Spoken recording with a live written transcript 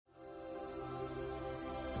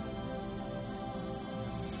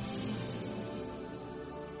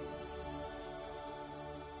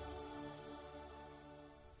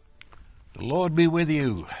The Lord be with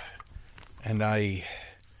you. And I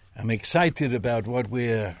am excited about what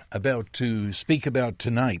we're about to speak about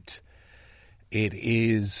tonight. It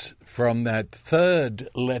is from that third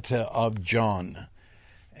letter of John.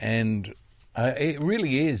 And it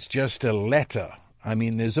really is just a letter. I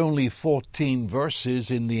mean, there's only 14 verses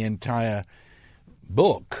in the entire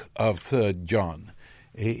book of 3rd John.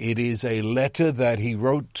 It is a letter that he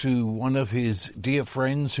wrote to one of his dear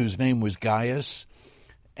friends whose name was Gaius.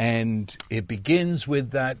 And it begins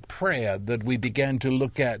with that prayer that we began to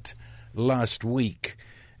look at last week.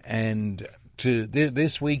 And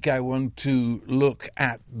this week I want to look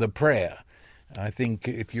at the prayer. I think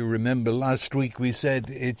if you remember last week we said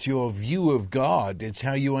it's your view of God, it's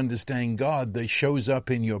how you understand God that shows up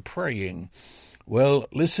in your praying. Well,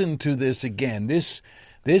 listen to this again. This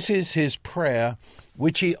is his prayer,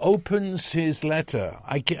 which he opens his letter.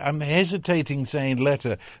 I'm hesitating saying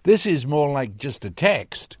letter. This is more like just a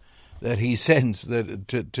text that he sends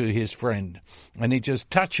to his friend. And he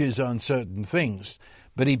just touches on certain things.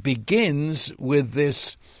 But he begins with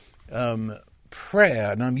this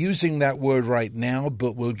prayer. And I'm using that word right now,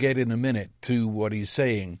 but we'll get in a minute to what he's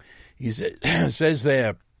saying. He says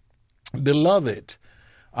there, "Beloved,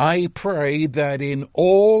 I pray that in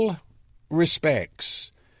all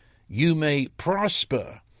respects you may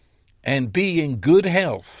prosper and be in good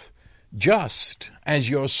health, just as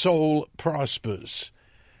your soul prospers."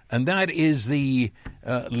 And that is the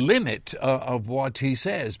limit of what he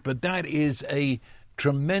says. But that is a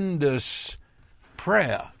tremendous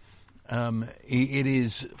prayer. It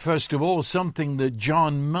is, first of all, something that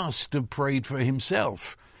John must have prayed for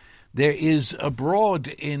himself. There is abroad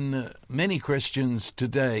in many Christians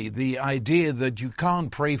today the idea that you can't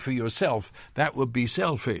pray for yourself. That would be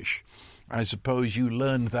selfish. I suppose you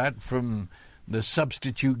learned that from the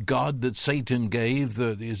substitute God that Satan gave,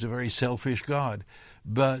 that is a very selfish God.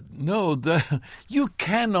 But no, you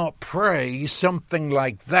cannot pray something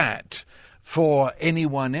like that for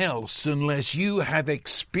anyone else unless you have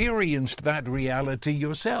experienced that reality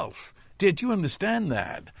yourself. Did you understand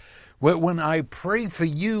that? When I pray for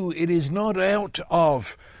you, it is not out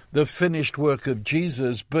of the finished work of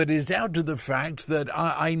Jesus, but it's out of the fact that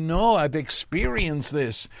I know I've experienced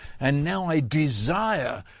this, and now I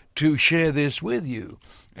desire to share this with you.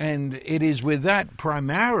 And it is with that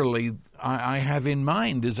primarily I have in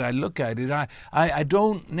mind as I look at it. I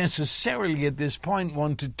don't necessarily at this point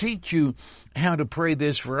want to teach you how to pray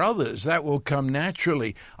this for others. That will come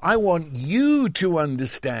naturally. I want you to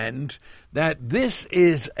understand that this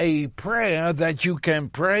is a prayer that you can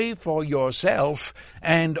pray for yourself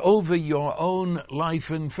and over your own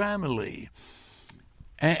life and family.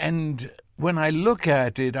 And when I look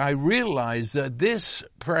at it, I realize that this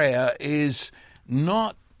prayer is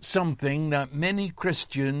not something that many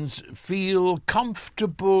Christians feel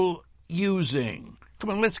comfortable using. Come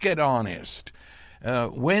on, let's get honest.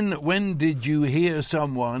 When did you hear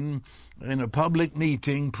someone in a public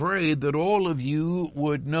meeting pray that all of you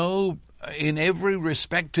would know in every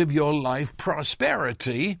respect of your life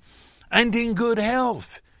prosperity and in good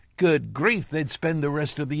health? Good grief, they'd spend the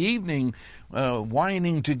rest of the evening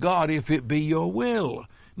whining to God if it be your will.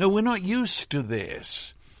 No, we're not used to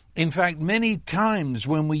this. In fact, many times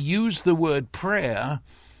when we use the word prayer,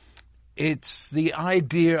 it's the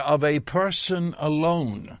idea of a person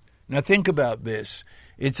alone. Now think about this.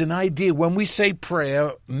 It's an idea. When we say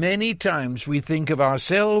prayer, many times we think of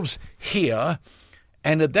ourselves here,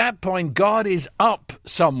 and at that point God is up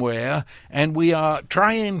somewhere, and we are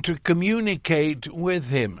trying to communicate with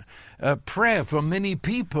him. Prayer for many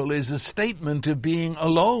people is a statement of being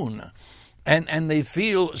alone. And they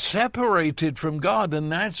feel separated from God,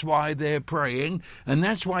 and that's why they're praying, and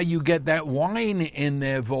that's why you get that whine in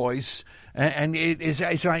their voice, and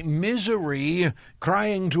it's like misery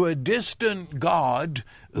crying to a distant God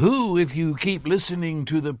who, if you keep listening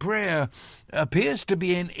to the prayer, appears to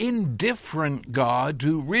be an indifferent God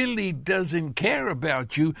who really doesn't care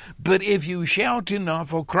about you, but if you shout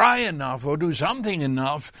enough or cry enough or do something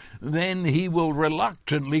enough, then he will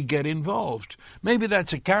reluctantly get involved. Maybe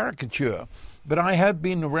that's a caricature, but I have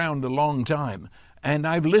been around a long time, and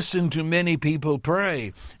I've listened to many people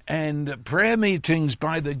pray, and prayer meetings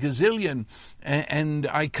by the gazillion, and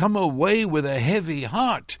I come away with a heavy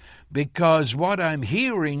heart, because what I'm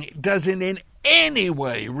hearing doesn't in any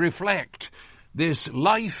way reflect this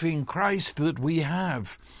life in Christ that we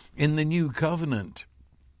have in the new covenant.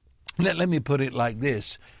 Let me put it like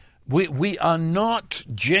this. We are not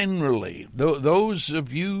generally, those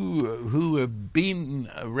of you who have been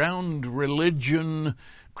around religion,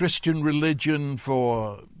 Christian religion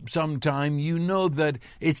for some time, you know that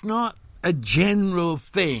it's not a general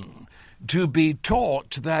thing to be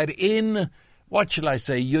taught that in, what shall I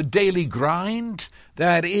say, your daily grind,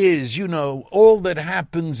 that is, all that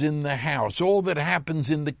happens in the house, all that happens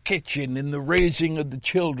in the kitchen, in the raising of the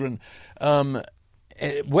children,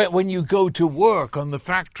 when you go to work on the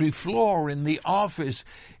factory floor, in the office,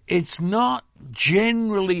 it's not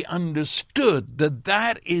generally understood that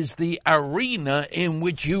that is the arena in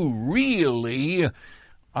which you really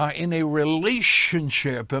are in a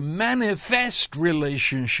relationship, a manifest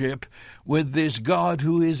relationship with this God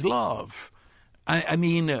who is love. I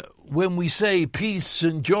mean, when we say peace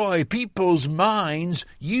and joy, people's minds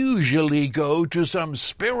usually go to some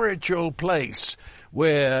spiritual place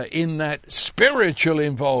where in that spiritual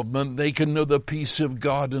involvement they can know the peace of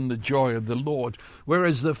God and the joy of the Lord.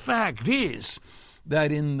 Whereas the fact is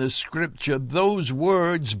that in the Scripture, those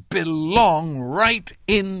words belong right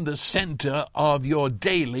in the center of your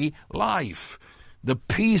daily life. The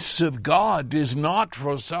peace of God is not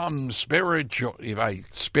for some spiritual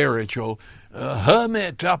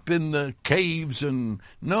hermit up in the caves, and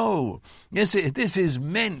no. Yes, this is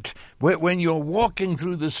meant when you're walking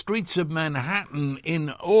through the streets of Manhattan in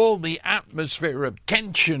all the atmosphere of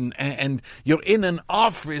tension, and you're in an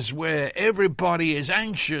office where everybody is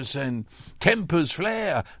anxious and tempers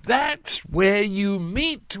flare. That's where you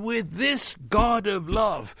meet with this God of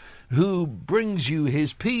love, who brings you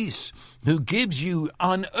his peace, who gives you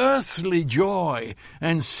unearthly joy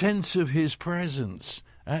and sense of his presence.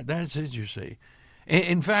 That's it, you see.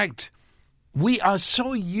 In fact, we are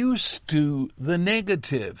so used to the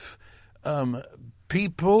negative.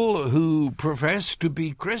 People who profess to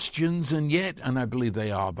be Christians and yet, and I believe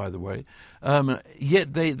they are, by the way,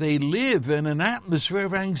 yet they live in an atmosphere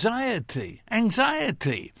of anxiety.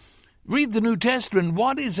 Anxiety. Read the New Testament.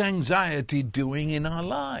 What is anxiety doing in our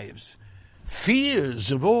lives?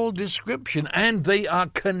 Fears of all description, and they are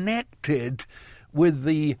connected with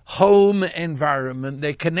the home environment.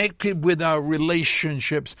 They're connected with our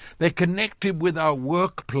relationships. They're connected with our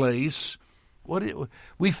workplace.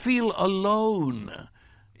 We feel alone.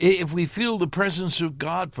 If we feel the presence of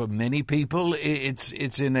God, for many people, it's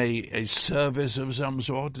in a service of some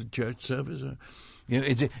sort, a church service.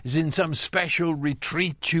 It's in some special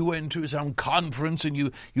retreat you went to, some conference, and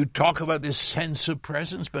you talk about this sense of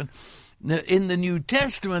presence. But in the New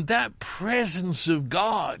Testament, that presence of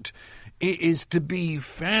God is to be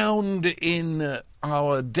found in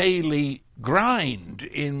our daily grind,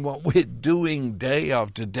 in what we're doing day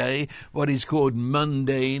after day, what is called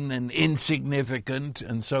mundane and insignificant,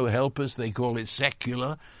 and so help us, they call it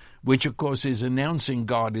secular, which of course is announcing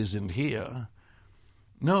God isn't here.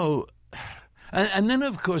 No. And then,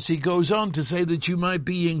 of course, he goes on to say that you might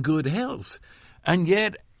be in good health. And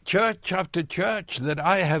yet, church after church that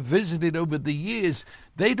I have visited over the years,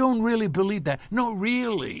 they don't really believe that. No,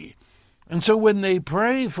 really. And so when they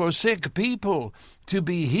pray for sick people to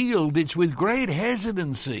be healed, it's with great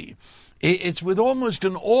hesitancy. It's with almost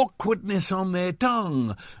an awkwardness on their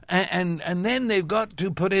tongue. And then they've got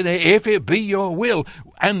to put in, if it be your will.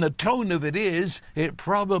 And the tone of it is, it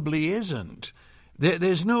probably isn't.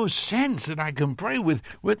 There's no sense that I can pray with.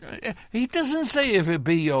 He doesn't say, if it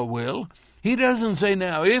be your will. He doesn't say,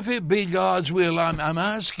 now, if it be God's will, I'm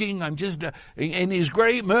asking, I'm just, in his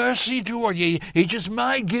great mercy toward you, he just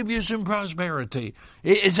might give you some prosperity.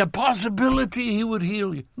 It's a possibility he would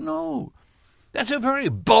heal you. No. That's a very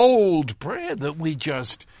bold prayer that we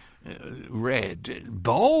just read.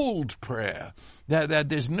 Bold prayer. That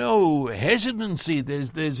there's no hesitancy,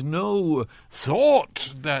 there's no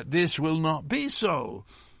thought that this will not be so.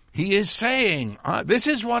 He is saying, this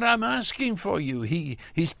is what I'm asking for you.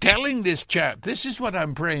 He's telling this chap, this is what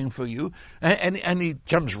I'm praying for you. And he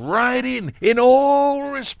jumps right in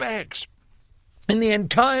all respects. In the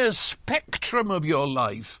entire spectrum of your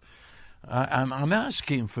life, I'm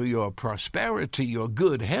asking for your prosperity, your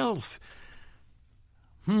good health.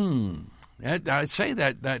 I'd say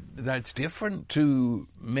that's different to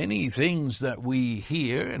many things that we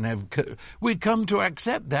hear and we come to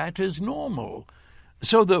accept that as normal.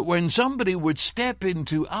 So that when somebody would step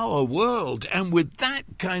into our world and with that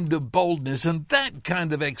kind of boldness and that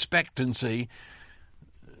kind of expectancy,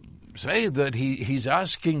 say that he's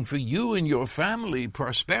asking for you and your family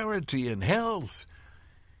prosperity and health,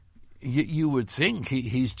 you would think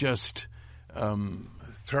he's just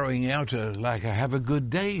throwing out a have a good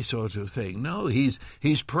day sort of thing. No, he's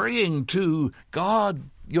praying to God,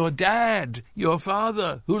 your dad, your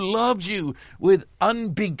father, who loves you with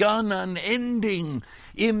unbegun, unending,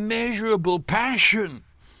 immeasurable passion.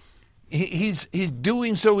 He's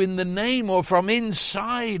doing so in the name or from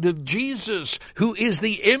inside of Jesus, who is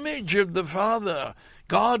the image of the Father.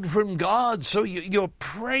 God from God. So you're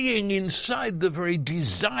praying inside the very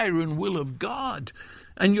desire and will of God.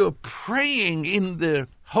 And you're praying in the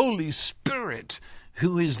Holy Spirit,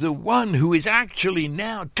 who is the one who is actually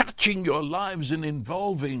now touching your lives and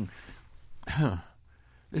involving.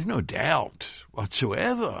 There's no doubt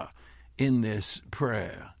whatsoever in this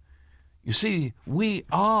prayer. You see, we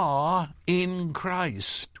are in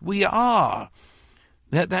Christ. We are.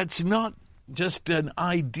 That's not just an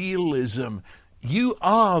idealism. You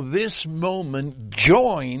are this moment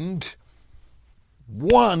joined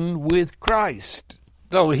one with Christ.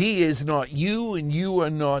 Though he is not you and you are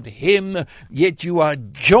not him, yet you are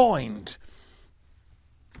joined.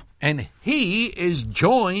 And he is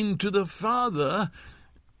joined to the Father,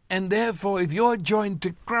 and therefore if you're joined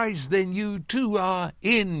to Christ, then you too are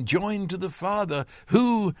joined to the Father,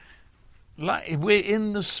 who, we're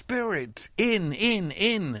in the Spirit,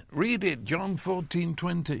 in. Read it, John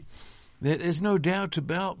 14:20. There's no doubt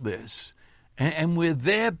about this. And we're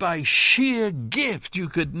there by sheer gift. You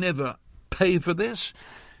could never pay for this.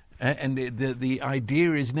 And the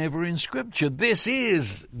idea is never in Scripture. This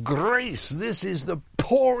is grace. This is the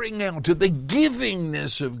pouring out of the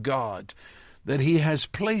givingness of God, that he has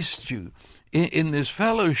placed you in this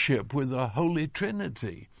fellowship with the Holy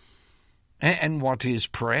Trinity. And what is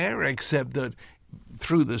prayer except that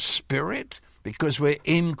through the Spirit, because we're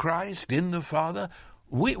in Christ, in the Father,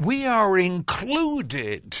 we are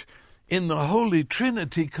included in the Holy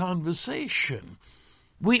Trinity conversation.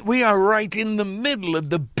 We are right in the middle of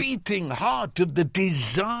the beating heart of the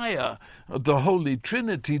desire of the Holy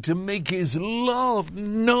Trinity to make his love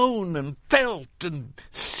known and felt and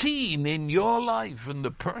seen in your life and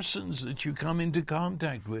the persons that you come into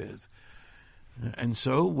contact with. And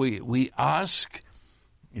so we ask,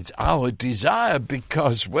 it's our desire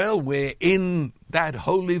because, well, we're in that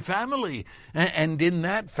holy family. And in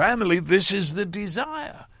that family, this is the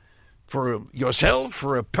desire for yourself,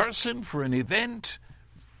 for a person, for an event.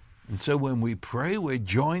 And so when we pray, we're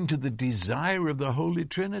joined to the desire of the Holy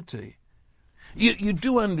Trinity. You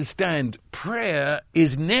do understand, prayer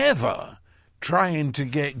is never trying to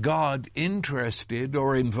get God interested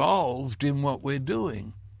or involved in what we're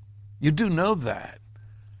doing. You do know that.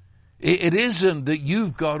 It isn't that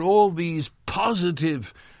you've got all these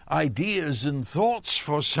positive ideas and thoughts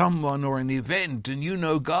for someone or an event, and you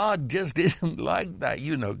know God just isn't like that.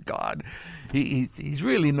 You know God, he's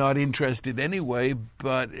really not interested anyway,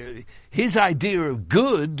 but his idea of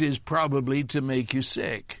good is probably to make you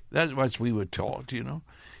sick. That's what we were taught, you know.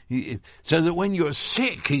 So that when you're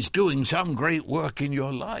sick, he's doing some great work in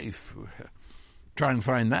your life. Try and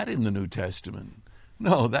find that in the New Testament.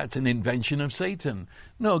 No, that's an invention of Satan.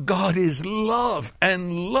 No, God is love,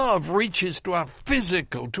 and love reaches to our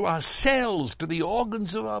physical, to our cells, to the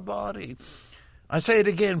organs of our body. I say it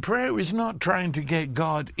again, prayer is not trying to get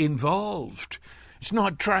God involved. It's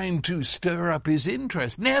not trying to stir up his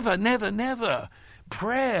interest. Never, never, never.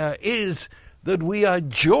 Prayer is that we are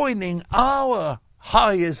joining our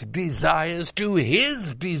highest desires to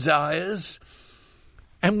his desires,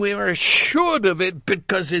 and we're assured of it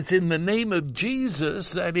because it's in the name of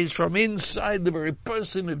Jesus, that is from inside the very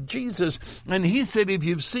person of Jesus. And he said, if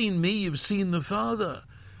you've seen me, you've seen the Father.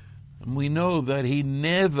 And we know that he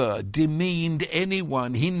never demeaned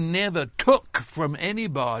anyone. He never took from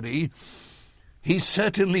anybody. He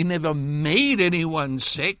certainly never made anyone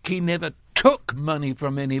sick. He never took money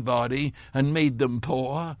from anybody and made them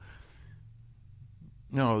poor.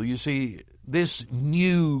 No, you see, this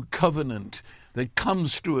new covenant that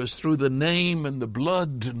comes to us through the name and the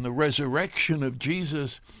blood and the resurrection of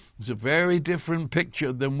Jesus is a very different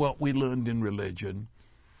picture than what we learned in religion.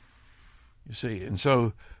 You see, and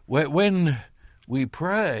so when we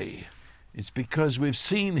pray, it's because we've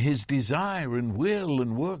seen his desire and will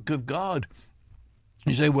and work of God.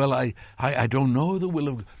 You say, well, I don't know the will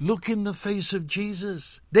of God. Look in the face of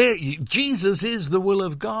Jesus. There, Jesus is the will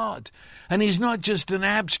of God. And he's not just an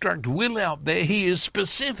abstract will out there. He is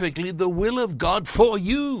specifically the will of God for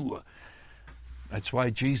you. That's why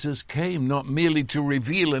Jesus came, not merely to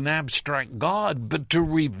reveal an abstract God, but to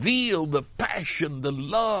reveal the passion, the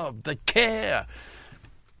love, the care,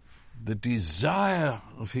 the desire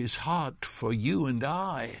of his heart for you and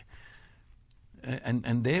I.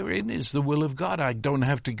 And therein is the will of God. I don't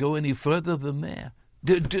have to go any further than there.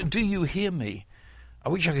 Do you hear me? I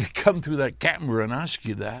wish I could come through that camera and ask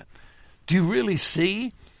you that. Do you really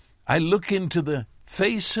see? I look into the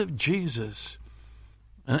face of Jesus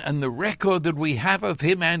and the record that we have of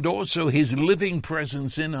him and also his living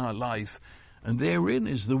presence in our life. And therein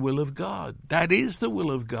is the will of God. That is the will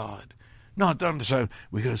of God. Not so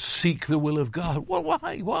we've got to seek the will of God. Well,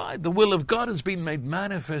 why? The will of God has been made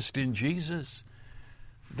manifest in Jesus.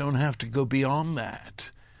 You don't have to go beyond that.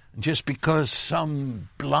 Just because some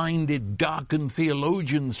blinded, darkened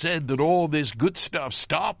theologian said that all this good stuff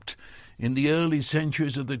stopped in the early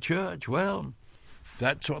centuries of the church, well,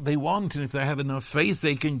 that's what they want, and if they have enough faith,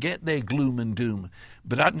 they can get their gloom and doom.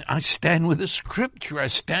 But I stand with the Scripture. I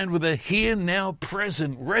stand with a here, now,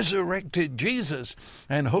 present, resurrected Jesus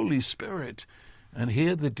and Holy Spirit, and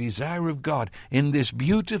hear the desire of God in this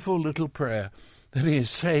beautiful little prayer that He is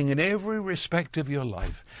saying in every respect of your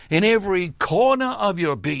life, in every corner of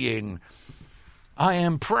your being, I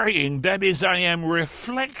am praying, that is, I am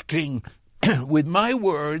reflecting with my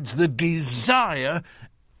words the desire,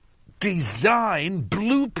 design,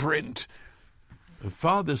 blueprint of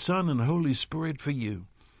Father, Son, and Holy Spirit for you,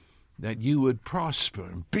 that you would prosper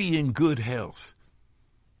and be in good health.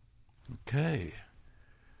 Okay.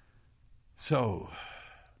 So,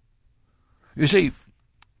 you see,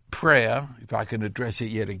 prayer, if I can address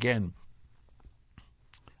it yet again,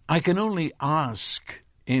 I can only ask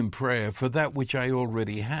in prayer for that which I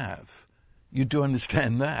already have. You do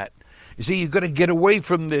understand that? You see, you've got to get away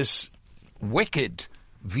from this wicked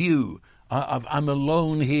view of I'm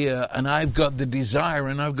alone here and I've got the desire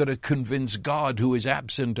and I've got to convince God who is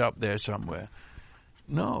absent up there somewhere.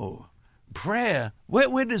 No. Prayer,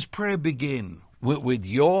 where does prayer begin? With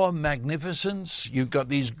your magnificence? You've got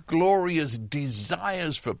these glorious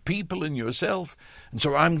desires for people and yourself, and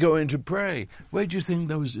so I'm going to pray. Where do you think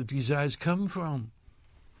those desires come from?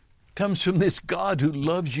 Comes from this God who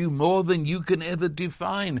loves you more than you can ever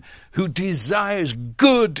define, who desires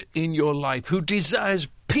good in your life, who desires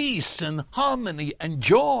peace and harmony and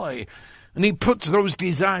joy. And He puts those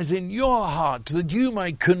desires in your heart that you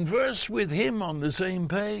might converse with Him on the same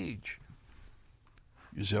page.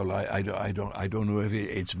 You say, well, I don't know if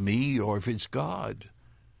it's me or if it's God.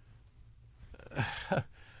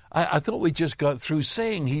 I thought we just got through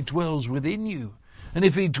saying He dwells within you. And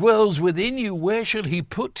if He dwells within you, where shall He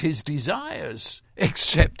put His desires?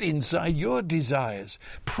 Except inside your desires.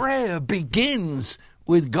 Prayer begins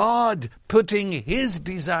with God putting His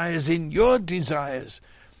desires in your desires,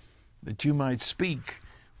 that you might speak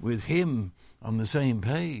with Him on the same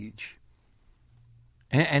page.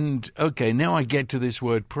 And okay, now I get to this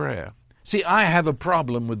word prayer. See, I have a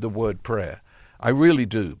problem with the word prayer. I really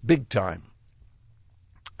do, big time.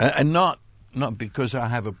 And not because I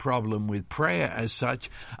have a problem with prayer as such.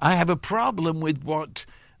 I have a problem with what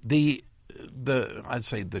I'd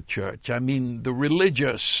say the church, I mean the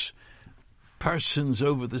religious persons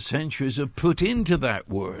over the centuries have put into that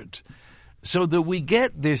word, so that we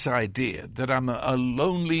get this idea that I'm a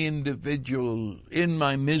lonely individual in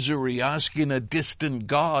my misery asking a distant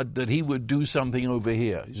God that He would do something over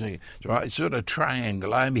here. You see, so it's sort of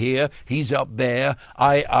triangle. I'm here, He's up there,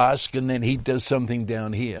 I ask, and then He does something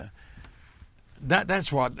down here.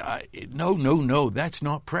 That's what, no, that's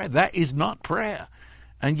not prayer. That is not prayer.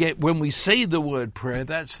 And yet when we say the word prayer,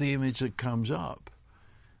 that's the image that comes up.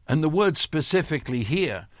 And the word specifically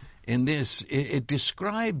here in this, it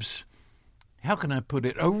describes, how can I put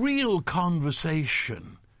it, a real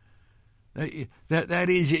conversation. That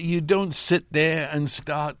is, you don't sit there and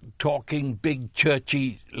start talking big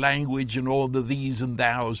churchy language and all the these and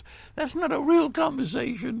thous. That's not a real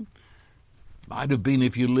conversation. Might have been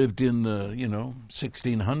if you lived in the,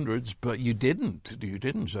 1600s, but you didn't. You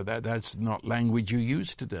didn't, so that's not language you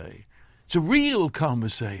use today. It's a real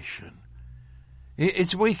conversation.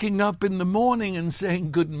 It's waking up in the morning and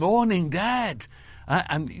saying, "Good morning, Dad."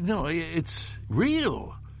 It's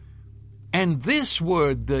real. And this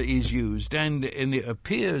word that is used, and it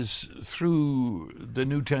appears through the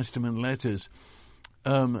New Testament letters,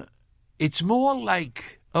 it's more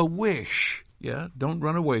like a wish. Yeah, don't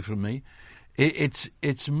run away from me.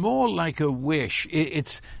 It's more like a wish.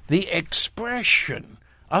 It's the expression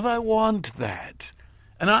of I want that.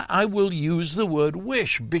 And I will use the word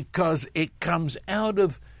wish because it comes out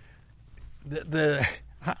of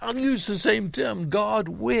I'll use the same term, God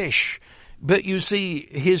wish. But you see,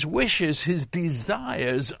 His wishes, His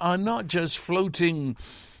desires are not just floating,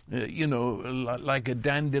 like a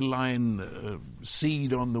dandelion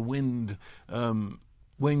seed on the wind.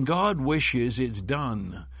 When God wishes, it's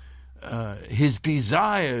done. His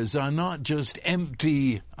desires are not just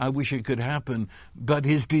empty, I wish it could happen, but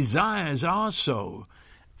His desires are so.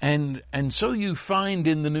 And so you find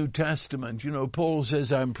in the New Testament, Paul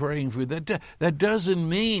says, I'm praying for you. That doesn't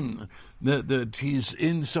mean that he's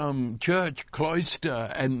in some church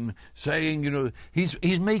cloister and saying,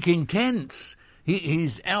 he's making tents.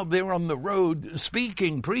 He's out there on the road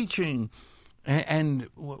speaking, preaching. And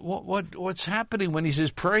what's happening when he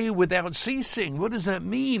says pray without ceasing? What does that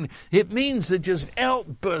mean? It means that just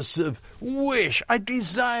outbursts of wish. I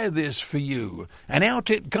desire this for you. And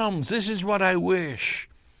out it comes. This is what I wish.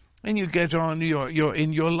 And you get on your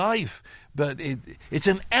in your life. But it's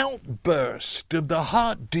an outburst of the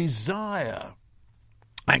heart desire.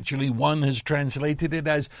 Actually, one has translated it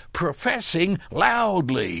as professing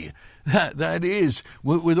loudly. That is,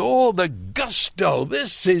 with all the gusto,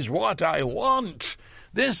 this is what I want.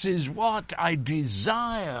 This is what I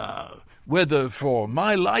desire. Whether for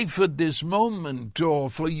my life at this moment or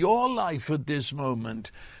for your life at this moment.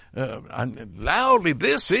 And loudly,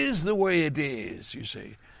 this is the way it is, you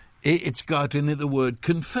see. It's got in it the word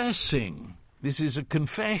confessing. This is a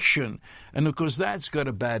confession. And, of course, that's got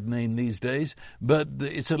a bad name these days, but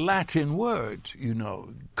it's a Latin word,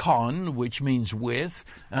 con, which means with,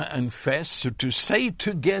 and fess, so to say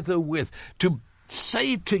together with, to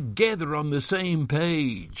say together on the same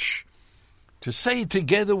page, to say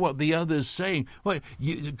together what the other's saying.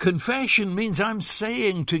 Confession means I'm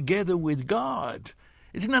saying together with God.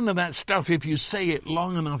 It's none of that stuff, if you say it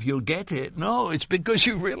long enough, you'll get it. No, it's because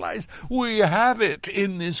you realize we have it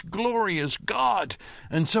in this glorious God.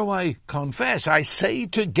 And so I confess, I say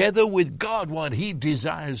together with God what he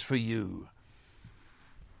desires for you.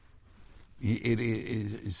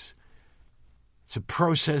 It's a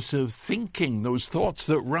process of thinking, those thoughts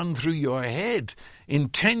that run through your head,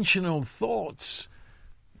 intentional thoughts,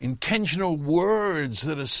 intentional words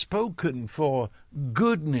that are spoken for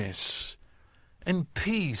goodness and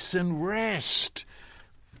peace and rest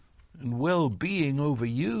and well-being over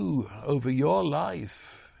you, over your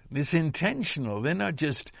life. It's intentional. They're not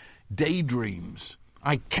just daydreams.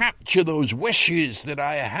 I capture those wishes that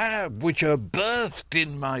I have, which are birthed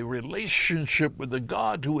in my relationship with the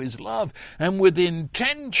God who is love, and with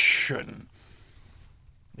intention.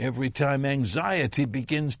 Every time anxiety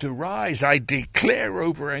begins to rise, I declare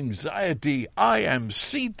over anxiety, I am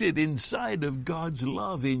seated inside of God's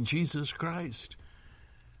love in Jesus Christ.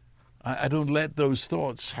 I don't let those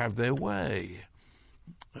thoughts have their way.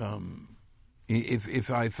 If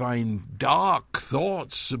I find dark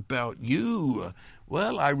thoughts about you,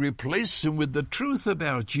 well, I replace them with the truth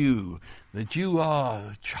about you, that you are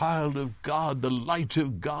a child of God, the light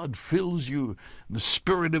of God fills you, the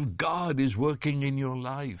Spirit of God is working in your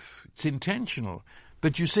life. It's intentional.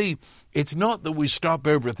 But you see, it's not that we stop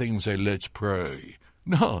everything and say, let's pray.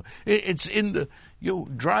 No, it's you're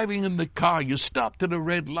driving in the car, you stopped at a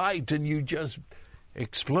red light and you just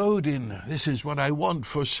explode in, this is what I want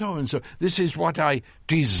for so-and-so. This is what I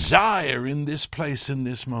desire in this place, in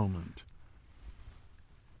this moment.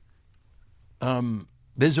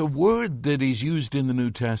 There's a word that is used in the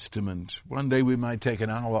New Testament. One day we might take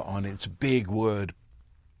an hour on it. It's a big word.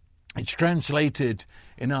 It's translated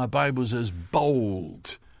in our Bibles as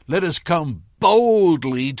bold. Let us come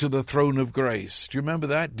boldly to the throne of grace. Do you remember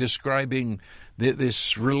that? Describing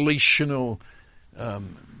this relational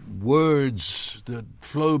words that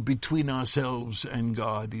flow between ourselves and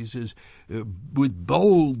God. He says, with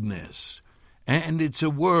boldness. And it's a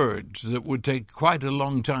word that would take quite a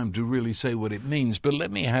long time to really say what it means. But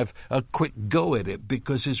let me have a quick go at it,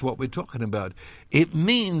 because it's what we're talking about. It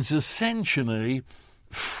means essentially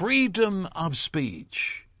freedom of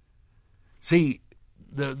speech. See,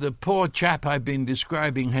 the poor chap I've been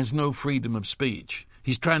describing has no freedom of speech.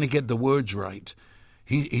 He's trying to get the words right.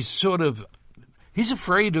 He's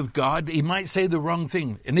afraid of God. He might say the wrong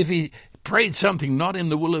thing. And if he prayed something not in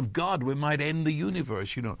the will of God, we might end the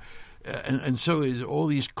universe, And so is all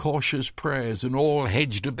these cautious prayers and all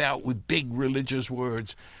hedged about with big religious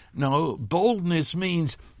words. No, boldness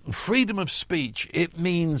means freedom of speech. It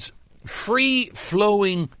means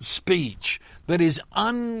free-flowing speech that is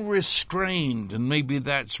unrestrained. And maybe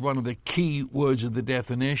that's one of the key words of the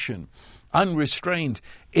definition. Unrestrained.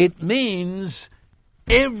 It means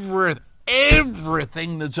everything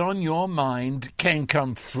that's on your mind can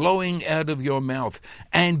come flowing out of your mouth.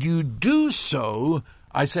 And you do so,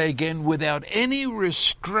 I say again, without any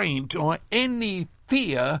restraint or any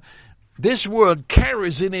fear. This word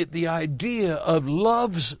carries in it the idea of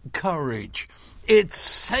love's courage. It's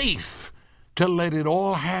safe to let it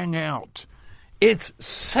all hang out. It's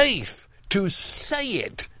safe to say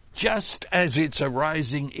it just as it's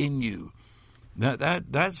arising in you.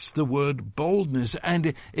 That's the word boldness,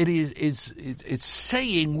 and it's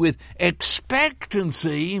saying with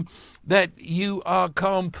expectancy that you are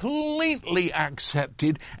completely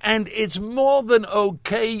accepted, and it's more than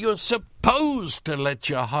okay. You're supposed to let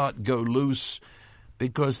your heart go loose,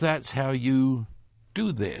 because that's how you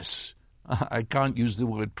do this. I can't use the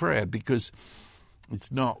word prayer because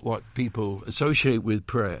it's not what people associate with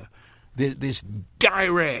prayer. this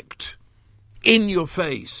direct, in your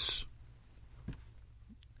face.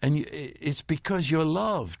 And it's because you're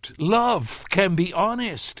loved. Love can be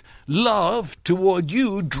honest. Love toward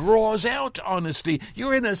you draws out honesty.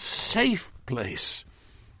 You're in a safe place.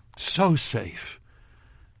 So safe.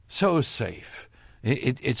 So safe.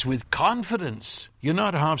 It's with confidence. You're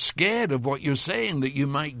not half scared of what you're saying, that you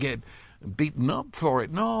might get beaten up for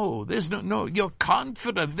it. No, you're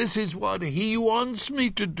confident. This is what he wants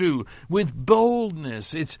me to do, with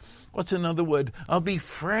boldness. What's another word? I'll be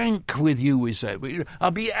frank with you, we say.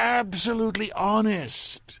 I'll be absolutely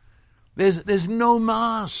honest. There's no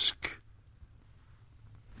mask.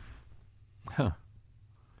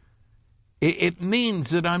 It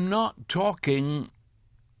means that I'm not talking,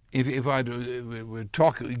 if I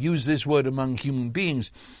use this word among human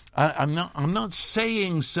beings, I'm not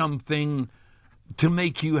saying something to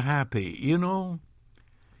make you happy, you know.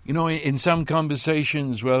 You know, in some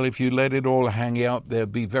conversations, well, if you let it all hang out, they'll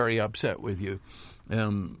be very upset with you.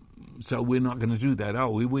 So we're not going to do that.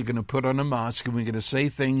 We're going to put on a mask and we're going to say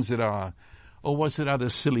things that are, what's that other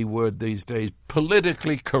silly word these days?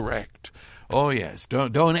 Politically correct. Oh, yes.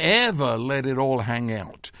 Don't ever let it all hang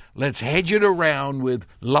out. Let's hedge it around with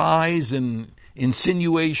lies and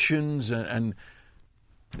insinuations, and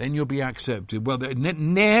then you'll be accepted. Well,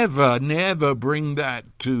 never bring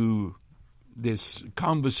that to this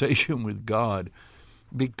conversation with God,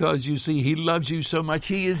 because you see, he loves you so much.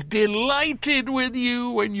 He is delighted with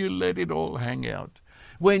you when you let it all hang out.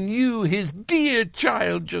 When you, his dear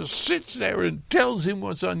child, just sits there and tells him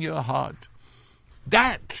what's on your heart.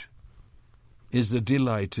 That is the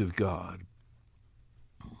delight of God.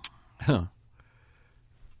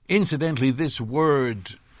 Incidentally, this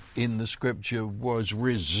word in the scripture was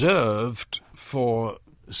reserved for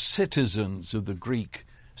citizens of the Greek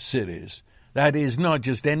cities. That is, not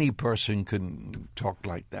just any person can talk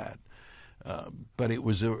like that, but it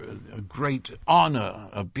was a great honor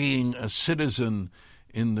of being a citizen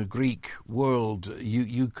in the Greek world.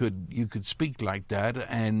 You could speak like that,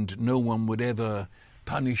 and no one would ever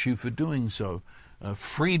punish you for doing so.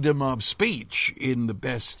 Freedom of speech in the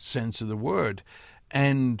best sense of the word.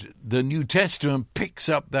 And the New Testament picks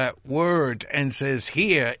up that word and says,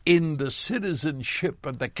 here, in the citizenship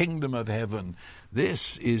of the kingdom of heaven,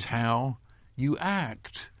 this is how you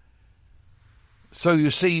act. So you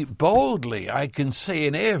see, boldly, I can say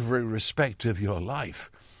in every respect of your life,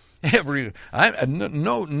 no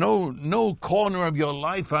corner of your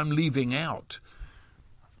life I'm leaving out.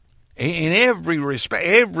 In every respect,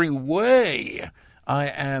 every way, I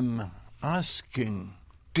am asking,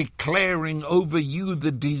 declaring over you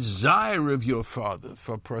the desire of your Father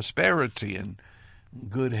for prosperity and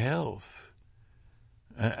good health.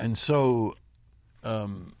 And so,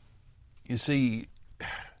 you see,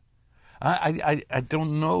 I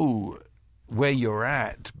don't know where you're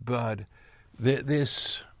at, but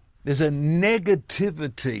there's a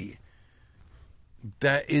negativity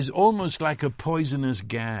that is almost like a poisonous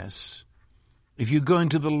gas. If you go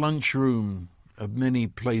into the lunchroom of many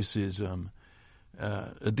places,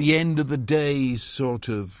 at the end of the day sort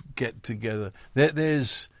of get together,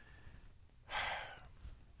 there's,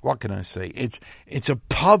 what can I say? It's a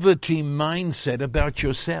poverty mindset about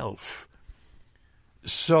yourself.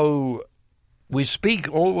 So we speak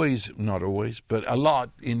always, not always, but a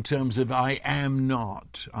lot in terms of I am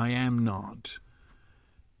not.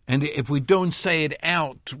 And if we don't say it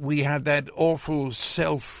out, we have that awful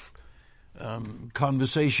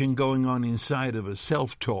conversation going on inside of us,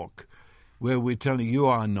 self-talk, where we're telling you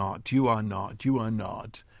are not.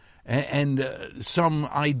 And some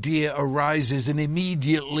idea arises, and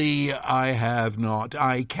immediately I have not,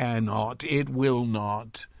 I cannot, it will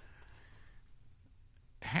not.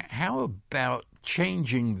 How about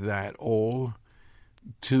changing that all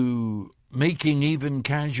to making even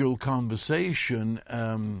casual conversation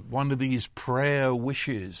one of these prayer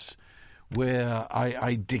wishes, where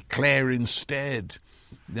I declare instead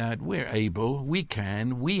that we're able, we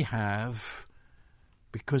can, we have,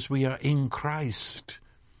 because we are in Christ.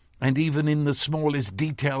 And even in the smallest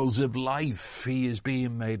details of life, he is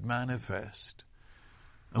being made manifest.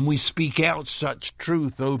 And we speak out such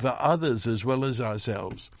truth over others as well as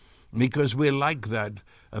ourselves, because we're like that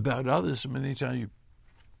about others. Many times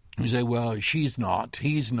you say, well, she's not,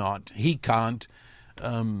 he's not, he can't.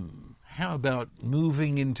 How about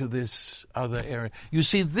moving into this other area? You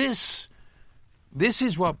see, this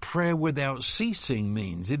is what prayer without ceasing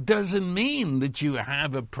means. It doesn't mean that you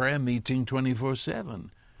have a prayer meeting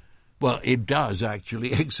 24/7. Well, it does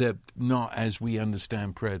actually, except not as we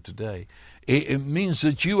understand prayer today. It means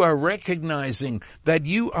that you are recognizing that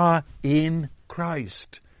you are in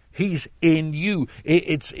Christ. He's in you.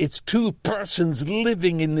 It's two persons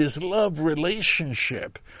living in this love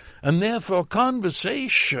relationship. And therefore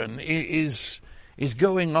conversation is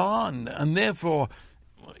going on. And therefore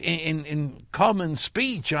in common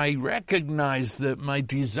speech I recognize that my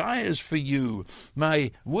desires for you,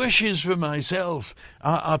 my wishes for myself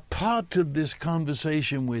are part of this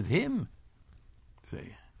conversation with him.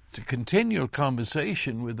 See, it's a continual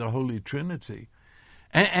conversation with the Holy Trinity.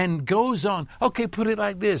 And goes on. Okay, put it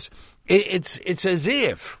like this. It's as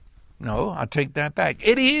if, no, I'll take that back.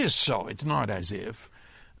 It is so, it's not as if,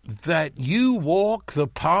 that you walk the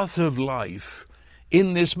path of life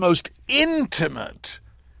in this most intimate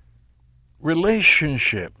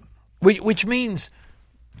relationship, which means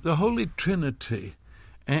the Holy Trinity,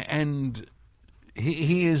 and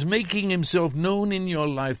he is making himself known in your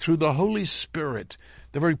life through the Holy Spirit,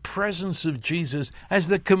 the very presence of Jesus as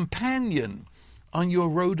the companion on your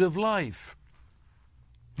road of life.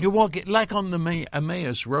 You walk it like on the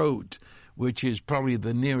Emmaus Road, which is probably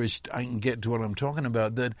the nearest I can get to what I'm talking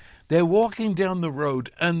about, that they're walking down the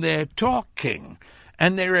road and they're talking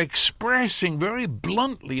and they're expressing very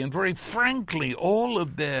bluntly and very frankly all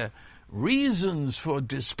of their reasons for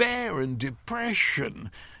despair and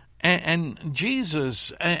depression. And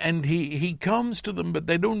Jesus, and he comes to them, but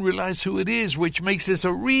they don't realize who it is, which makes this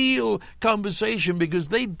a real conversation because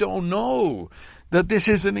they don't know that this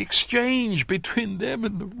is an exchange between them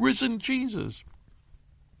and the risen Jesus.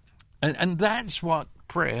 And that's what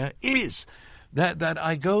prayer is. That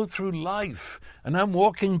I go through life and I'm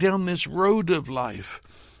walking down this road of life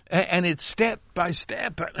and it's step by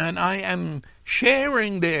step and I am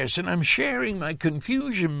sharing this and I'm sharing my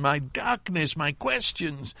confusion, my darkness, my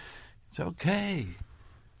questions. It's okay.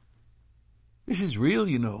 This is real,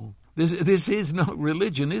 you know. This is not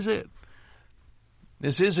religion, is it?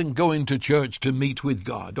 This isn't going to church to meet with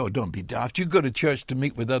God. Oh, don't be daft. You go to church to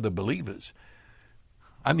meet with other believers.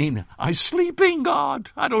 I mean, I sleep in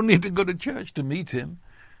God. I don't need to go to church to meet him.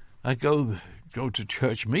 I go to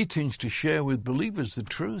church meetings to share with believers the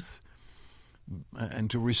truth and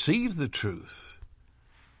to receive the truth.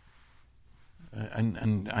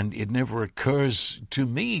 And it never occurs to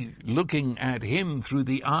me, looking at him through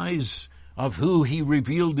the eyes of who he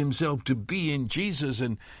revealed himself to be in Jesus,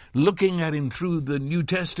 and looking at him through the New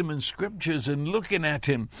Testament scriptures, and looking at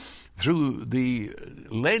him through the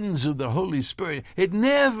lens of the Holy Spirit, it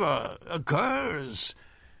never occurs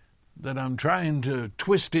that I'm trying to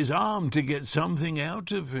twist his arm to get something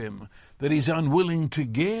out of him that he's unwilling to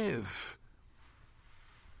give.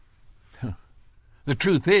 The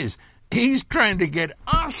truth is, he's trying to get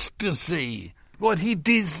us to see what he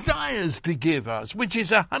desires to give us, which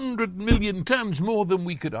is 100 million times more than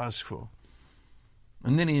we could ask for.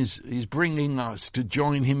 And then he's bringing us to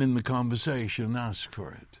join him in the conversation and ask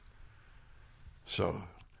for it. So,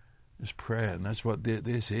 it's prayer, and that's what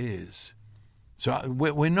this is. So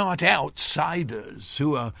we're not outsiders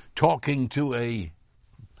who are talking to a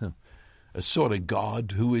sort of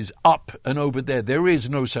God who is up and over there. There is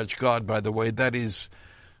no such God, by the way. That is...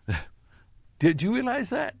 Did you realize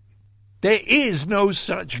that? There is no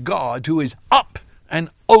such God who is up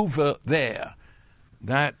and over there.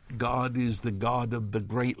 That God is the God of the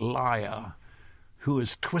great liar who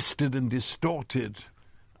has twisted and distorted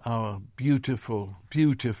our beautiful,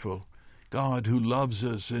 beautiful God who loves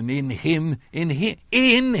us, and in him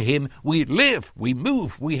we live, we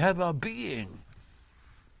move, we have our being.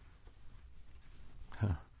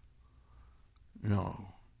 No.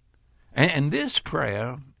 And this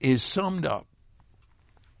prayer is summed up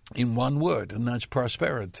in one word, and that's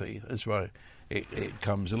prosperity. That's why it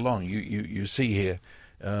comes along. You see here,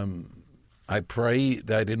 I pray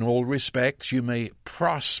that in all respects you may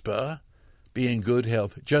prosper, be in good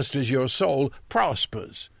health, just as your soul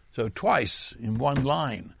prospers. So twice in one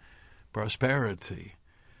line, prosperity.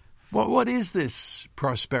 What is this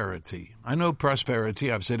prosperity? I know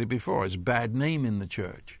prosperity, I've said it before, is a bad name in the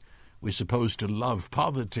church. We're supposed to love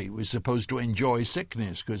poverty. We're supposed to enjoy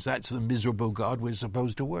sickness because that's the miserable God we're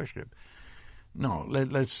supposed to worship. No,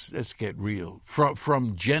 let's get real.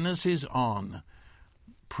 From Genesis on,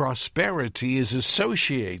 prosperity is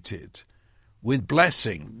associated with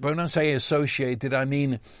blessing. But when I say associated, I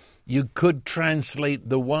mean you could translate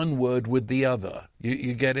the one word with the other.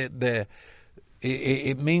 You get it there?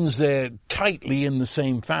 It means they're tightly in the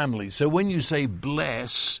same family. So when you say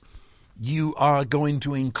bless, you are going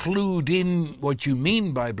to include in what you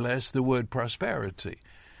mean by bless the word prosperity.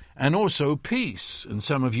 And also peace. And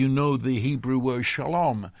some of you know the Hebrew word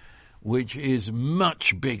shalom, which is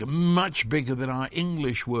much bigger than our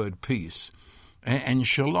English word peace. And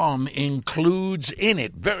shalom includes in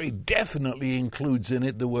it, very definitely includes in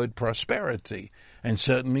it, the word prosperity and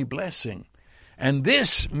certainly blessing. And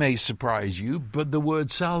this may surprise you, but the word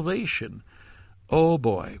salvation. Oh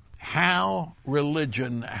boy, how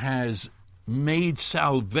religion has made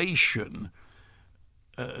salvation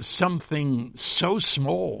something so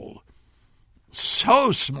small,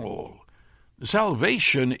 so small.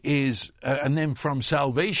 Salvation is, and then from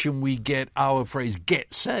salvation we get our phrase,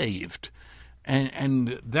 get saved.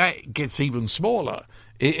 And that gets even smaller.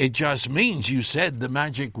 It just means you said the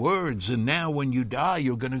magic words, and now when you die,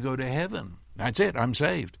 you're going to go to heaven. That's it, I'm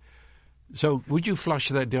saved. So would you flush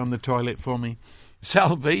that down the toilet for me?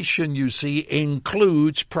 Salvation, you see,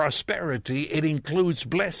 includes prosperity. It includes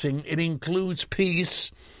blessing. It includes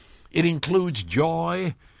peace. It includes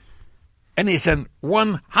joy. And it's an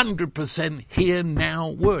 100%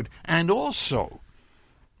 here-now word. And also,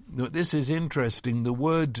 this is interesting, the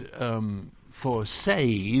word for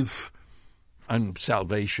save and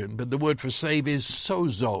salvation, but the word for save is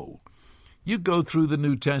sozo. You go through the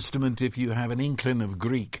New Testament if you have an inkling of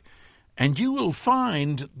Greek, and you will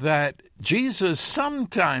find that Jesus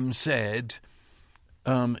sometimes said,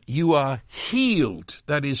 you are healed,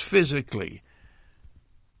 that is physically.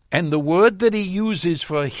 And the word that he uses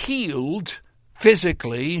for healed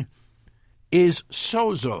physically is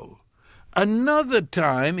sozo. Another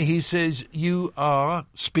time he says you are,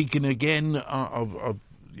 speaking again of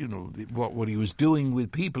what he was doing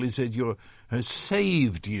with people, he said you has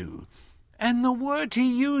saved you. And the word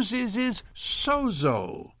he uses is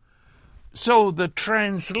sozo. So the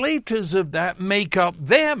translators of that make up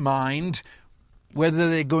their mind whether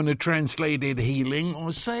they're going to translate it healing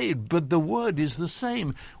or saved. But the word is the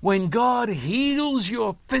same. When God heals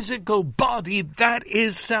your physical body, that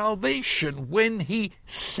is salvation. When he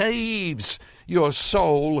saves your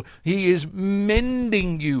soul, he is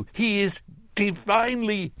mending you. He is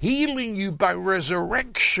divinely healing you by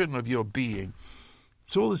resurrection of your being.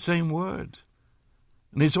 It's all the same word.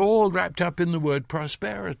 And it's all wrapped up in the word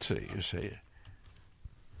prosperity, you see.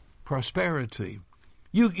 Prosperity.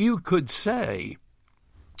 You could say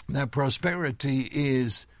that prosperity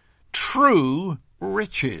is true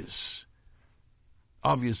riches.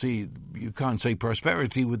 Obviously, you can't say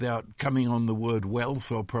prosperity without coming on the word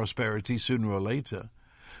wealth or prosperity sooner or later.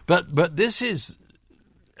 But this is,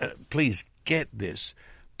 please get this,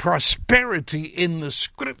 prosperity in the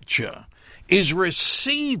Scripture is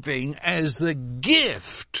receiving as the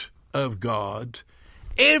gift of God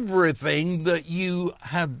everything that you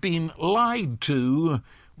have been lied to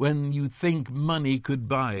when you think money could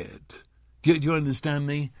buy it. Do you understand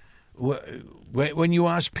me? When you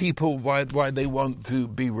ask people why they want to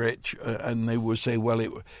be rich, and they will say, well,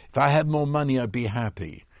 if I had more money, I'd be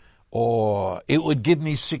happy. Or it would give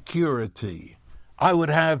me security. I would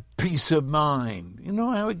have peace of mind. You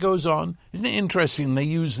know how it goes on? Isn't it interesting? They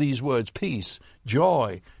use these words, peace,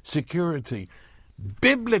 joy, security.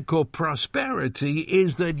 Biblical prosperity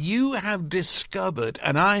is that you have discovered,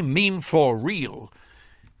 and I mean for real,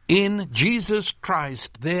 in Jesus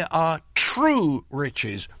Christ there are true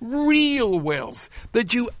riches, real wealth,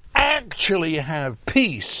 that you actually have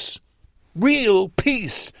peace, real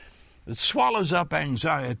peace that swallows up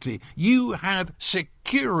anxiety. You have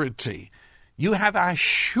security. You have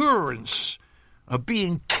assurance of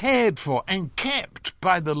being cared for and kept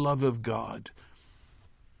by the love of God.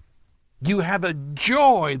 You have a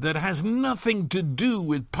joy that has nothing to do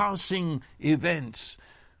with passing events,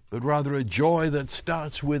 but rather a joy that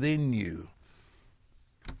starts within you.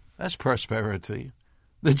 That's prosperity.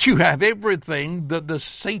 That you have everything that the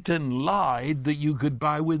Satan lied that you could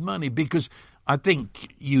buy with money. Because I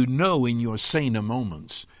think you know in your saner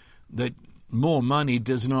moments that more money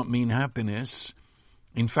does not mean happiness.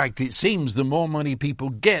 In fact, it seems the more money people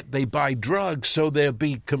get, they buy drugs so they'll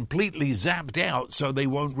be completely zapped out so they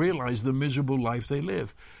won't realize the miserable life they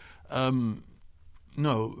live. Money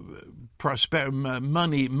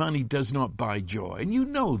does not buy joy. And you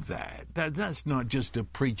know that. That's not just a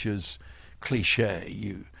preacher's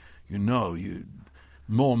cliche.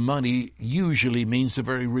 More money usually means the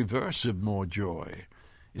very reverse of more joy.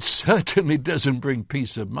 It certainly doesn't bring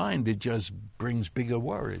peace of mind. It just brings bigger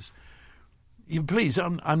worries. Please,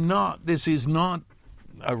 this is not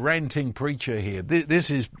a ranting preacher here. This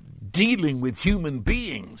is dealing with human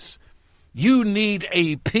beings. You need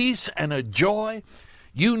a peace and a joy.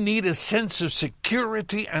 You need a sense of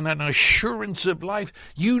security and an assurance of life.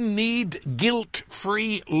 You need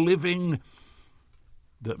guilt-free living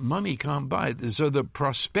that money can't buy. So the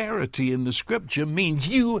prosperity in the Scripture means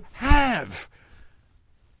you have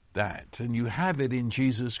that, and you have it in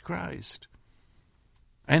Jesus Christ.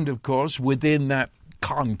 And, of course, within that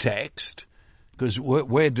context, Because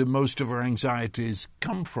where do most of our anxieties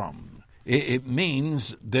come from? It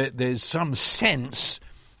means that there's some sense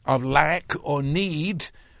of lack or need,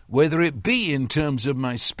 whether it be in terms of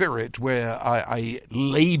my spirit, where I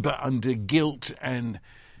labor under guilt and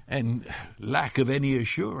lack of any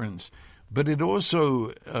assurance, but it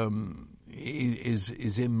also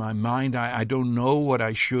is in my mind. I don't know what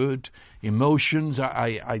I should. Emotions,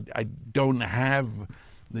 I don't have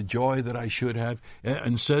the joy that I should have,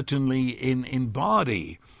 and certainly in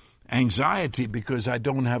body. Anxiety because I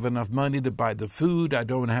don't have enough money to buy the food, I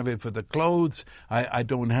don't have it for the clothes, I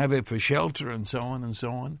don't have it for shelter, and so on and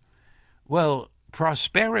so on. Well,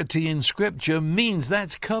 prosperity in Scripture means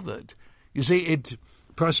that's covered. You see,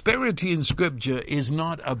 prosperity in Scripture is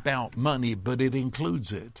not about money, but it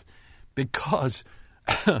includes it. Because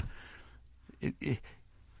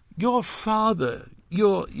your father,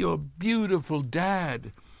 your beautiful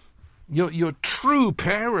dad, your true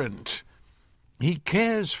parent, he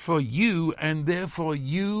cares for you, and therefore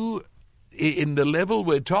you, in the level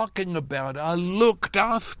we're talking about, are looked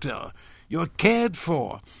after. You're cared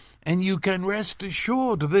for. And you can rest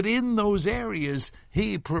assured that in those areas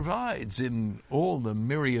he provides in all the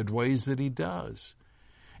myriad ways that he does.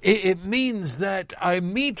 It means that I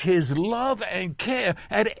meet his love and care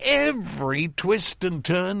at every twist and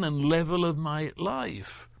turn and level of my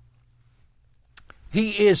life.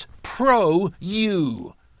 He is pro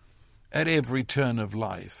you at every turn of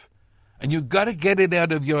life. And you've got to get it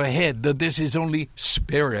out of your head that this is only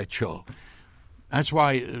spiritual. That's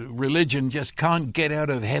why religion just can't get out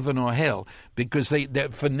of heaven or hell, because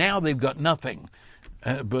for now they've got nothing,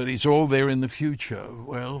 but it's all there in the future.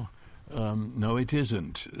 Well, no, it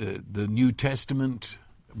isn't. The New Testament,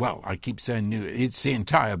 well, I keep saying new, it's the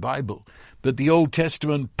entire Bible, but the Old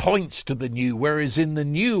Testament points to the new, whereas in the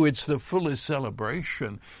new it's the fullest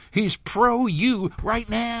celebration. He's pro you right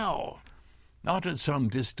now, not at some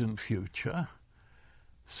distant future.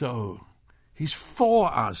 So he's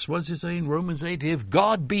for us. What does it say in Romans 8? If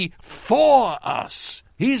God be for us,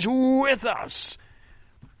 he's with us,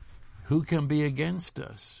 who can be against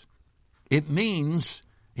us? It means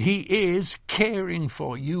he is caring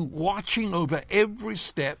for you, watching over every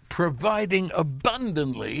step, providing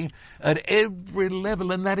abundantly at every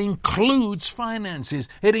level, and that includes finances.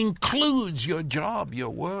 It includes your job,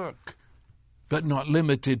 your work, but not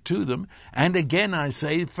limited to them. And again, I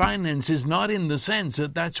say finances not in the sense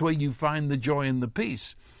that that's where you find the joy and the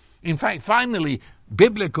peace. In fact, finally,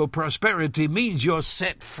 biblical prosperity means you're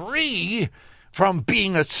set free from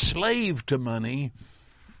being a slave to money,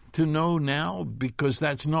 to know now, because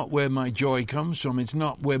that's not where my joy comes from. It's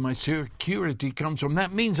not where my security comes from.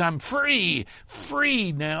 That means I'm free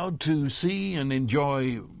now to see and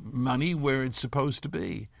enjoy money where it's supposed to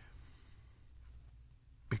be.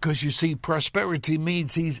 Because you see, prosperity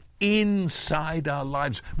means he's inside our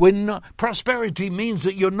lives. Prosperity means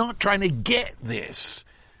that you're not trying to get this.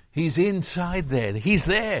 He's inside there. He's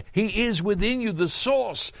there. He is within you, the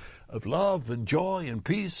source of love and joy and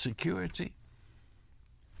peace, security.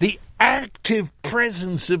 The active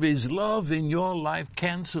presence of his love in your life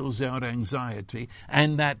cancels out anxiety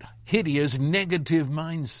and that hideous negative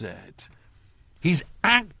mindset. He's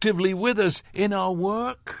actively with us in our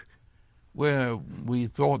work, where we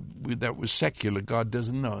thought that was secular. God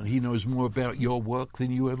doesn't know. He knows more about your work than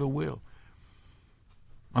you ever will.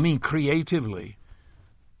 I mean, creatively.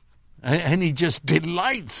 And he just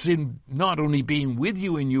delights in not only being with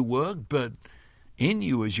you in your work, but in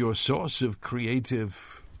you as your source of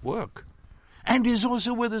creative work. And is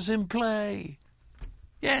also with us in play.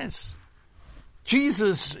 Yes.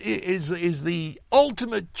 Jesus is the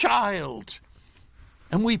ultimate child.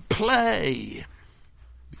 And we play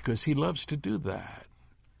because he loves to do that.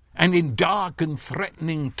 And in dark and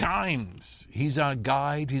threatening times, he's our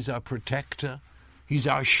guide, he's our protector, he's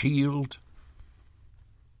our shield.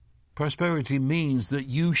 Prosperity means that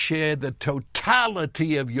you share the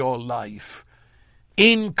totality of your life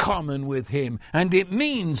in common with him. And it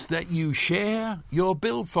means that you share your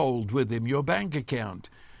billfold with him, your bank account.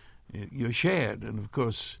 You're shared. And of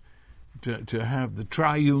course, to have the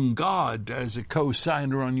triune God as a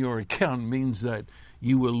co-signer on your account means that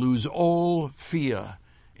you will lose all fear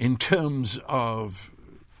in terms of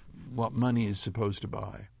what money is supposed to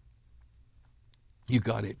buy. You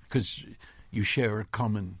got it, because you share a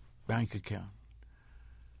common bank account.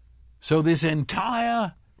 So this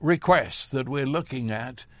entire request that we're looking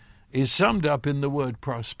at is summed up in the word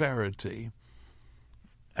prosperity.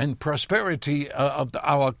 And prosperity of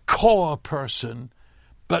our core person,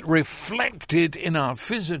 but reflected in our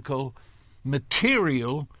physical,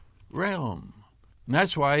 material realm. And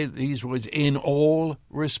that's why these words, in all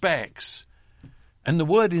respects. And the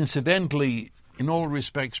word, incidentally, in all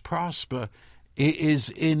respects prosper is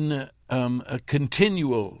in a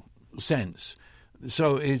continual sense.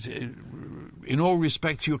 So it's, in all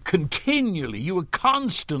respects, you will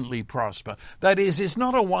constantly prosper. That is, it's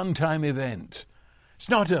not a one-time event. It's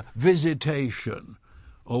not a visitation.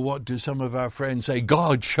 Or what do some of our friends say?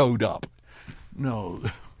 God showed up. No,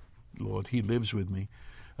 Lord, he lives with me.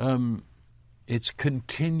 It's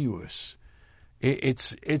continuous.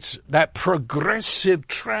 It's that progressive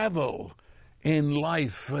travel in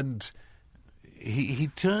life, and he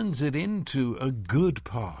turns it into a good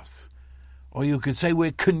path. Or you could say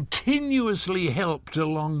we're continuously helped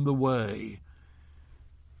along the way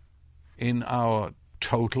in our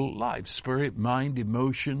total life, spirit, mind,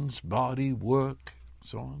 emotions, body, work,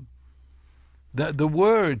 so on. The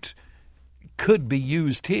word could be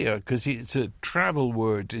used here because it's a travel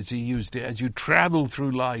word as he used it. As you travel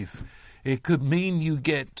through life, it could mean you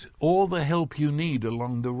get all the help you need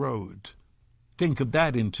along the road. Think of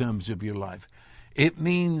that in terms of your life. It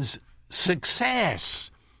means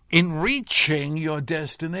success in reaching your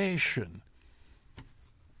destination.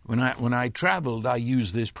 When I traveled, I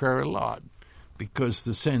used this prayer a lot because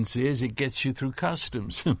the sense is it gets you through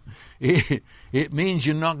customs. It means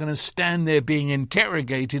you're not going to stand there being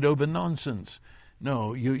interrogated over nonsense.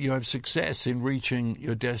 No, you have success in reaching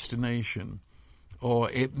your destination.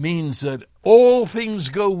 Or it means that all things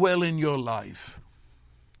go well in your life.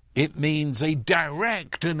 It means a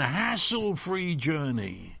direct and hassle-free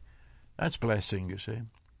journey. That's blessing, you see.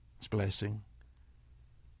 It's blessing.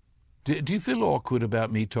 Do you feel awkward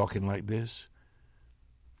about me talking like this?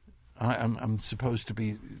 I'm supposed to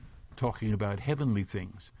be talking about heavenly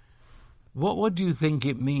things. What do you think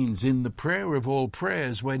it means in the prayer of all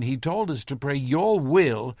prayers when he told us to pray your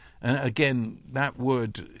will? And again, that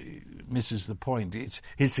word misses the point. It's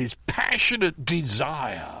his passionate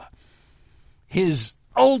desire, his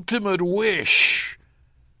ultimate wish,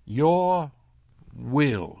 your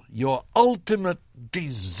will, your ultimate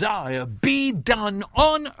desire be done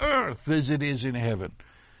on earth as it is in heaven.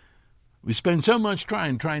 We spend so much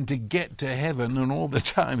trying to get to heaven, and all the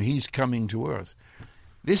time he's coming to earth.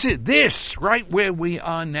 This right where we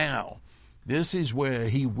are now. This is where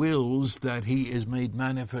he wills that he is made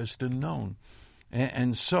manifest and known.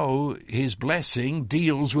 And so his blessing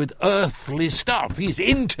deals with earthly stuff. He's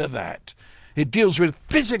into that. It deals with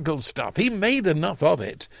physical stuff. He made enough of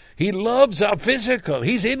it. He loves our physical.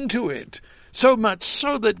 He's into it. So much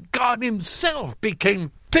so that God himself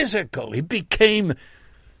became physical. He became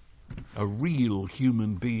a real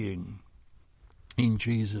human being in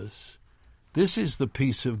Jesus. This is the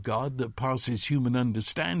peace of God that passes human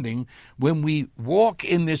understanding when we walk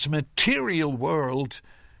in this material world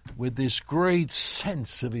with this great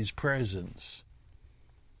sense of his presence.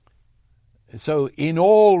 So in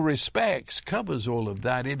all respects, covers all of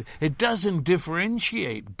that. It doesn't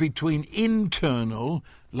differentiate between internal,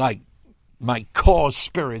 like my core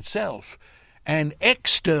spirit self, and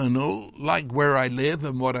external, like where I live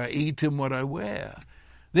and what I eat and what I wear.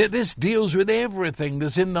 This deals with everything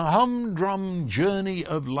that's in the humdrum journey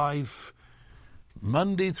of life,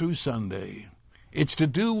 Monday through Sunday. It's to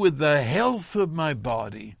do with the health of my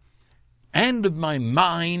body and of my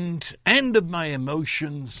mind and of my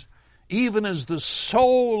emotions, even as the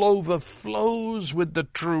soul overflows with the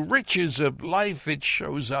true riches of life, it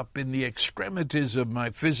shows up in the extremities of my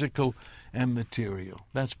physical and material.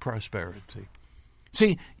 That's prosperity.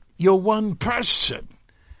 See, you're one person.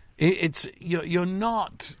 You're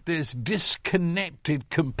not this disconnected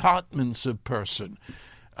compartments of person.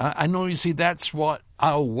 I know, you see, that's what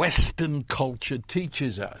our Western culture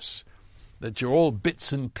teaches us, that you're all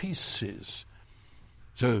bits and pieces.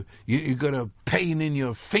 So you got a pain in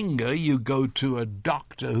your finger, you go to a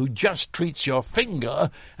doctor who just treats your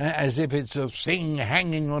finger as if it's a thing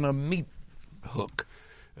hanging on a meat hook.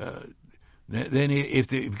 Then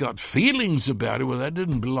if you've got feelings about it, well, that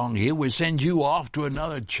didn't belong here. We'll send you off to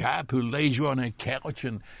another chap who lays you on a couch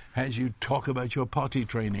and has you talk about your potty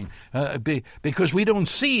training. Because we don't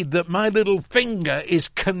see that my little finger is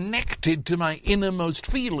connected to my innermost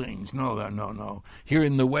feelings. No. Here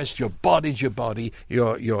in the West, your body's your body,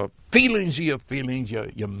 your feelings are your feelings,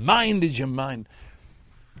 your mind is your mind.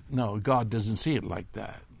 No, God doesn't see it like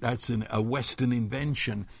that. That's a Western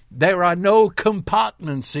invention. There are no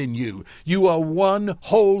compartments in you. You are one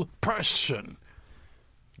whole person.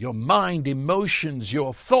 Your mind, emotions,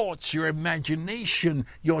 your thoughts, your imagination,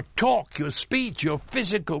 your talk, your speech, your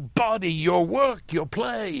physical body, your work, your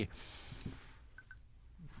play.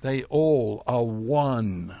 They all are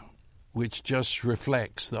one, which just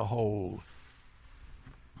reflects the whole.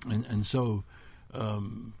 And so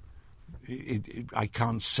I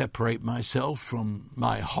can't separate myself from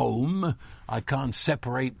my home. I can't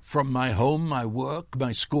separate from my home, my work,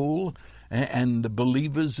 my school, and the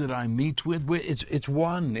believers that I meet with. It's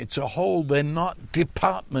one. It's a whole. They're not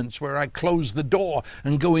departments where I close the door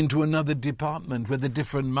and go into another department with a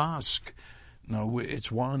different mask. No,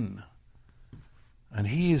 it's one. And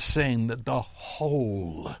he is saying that the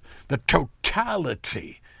whole, the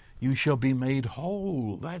totality, you shall be made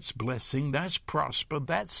whole. That's blessing, that's prosper,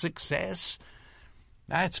 that's success,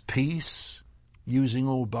 that's peace, using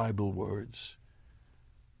all Bible words.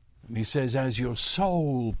 And he says, as your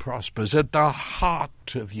soul prospers, at the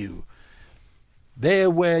heart of you, there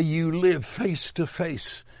where you live face to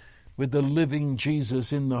face with the living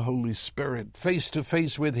Jesus in the Holy Spirit, face to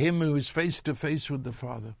face with him who is face to face with the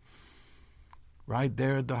Father. Right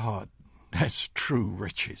there at the heart, that's true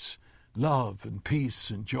riches, love and peace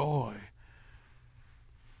and joy,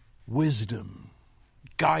 wisdom,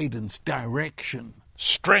 guidance, direction,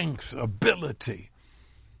 strength, ability.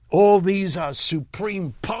 All these are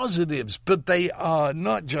supreme positives, but they are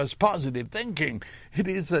not just positive thinking. It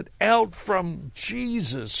is that out from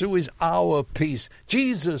Jesus, who is our peace,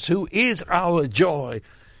 Jesus, who is our joy,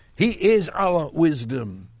 he is our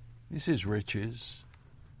wisdom. This is riches.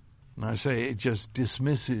 And I say it just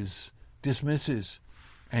dismisses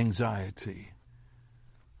anxiety.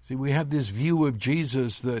 See, we have this view of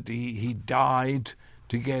Jesus that he died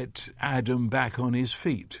to get Adam back on his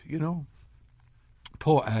feet, you know.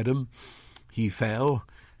 Poor Adam, he fell.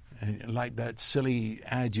 Like that silly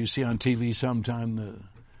ad you see on TV sometime,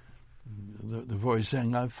 the voice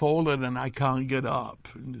saying, I've fallen and I can't get up.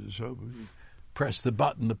 And so press the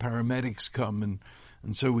button, the paramedics come, and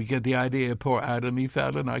so we get the idea, poor Adam, he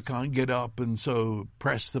fell and I can't get up, and so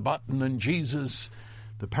press the button and Jesus,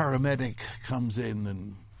 the paramedic, comes in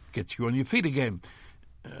and gets you on your feet again,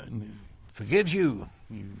 and forgives you.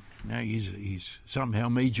 Now he's somehow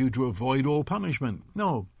made you to avoid all punishment.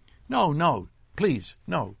 No, please,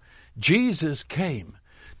 no. Jesus came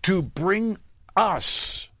to bring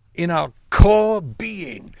us in our core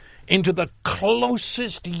being into the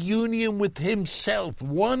closest union with himself,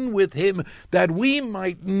 one with him, that we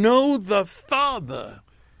might know the Father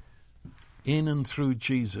in and through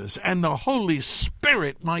Jesus, and the Holy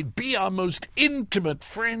Spirit might be our most intimate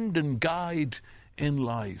friend and guide in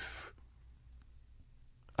life.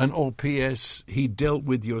 And all P.S., he dealt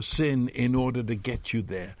with your sin in order to get you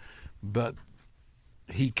there. But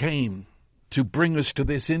he came to bring us to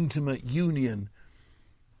this intimate union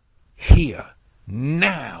here,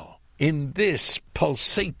 now, in this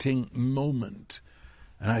pulsating moment.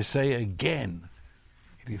 And I say again,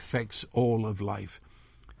 it affects all of life.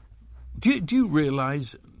 Do you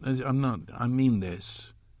realize, I mean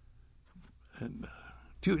this,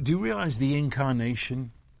 do you realize the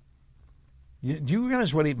incarnation? Do you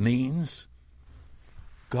realize what it means?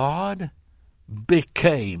 God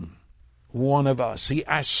became one of us. He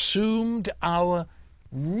assumed our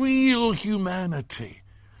real humanity.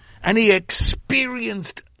 And he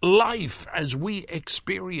experienced life as we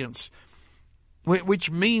experience,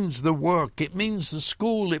 which means the work, it means the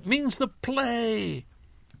school, it means the play.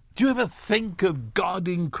 Do you ever think of God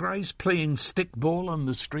in Christ playing stickball on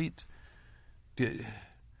the street? The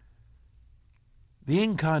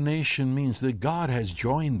incarnation means that God has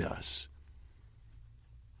joined us.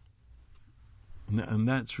 And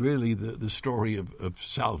that's really the story of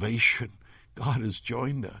salvation. God has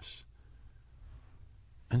joined us.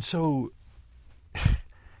 And so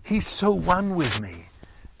he's so one with me.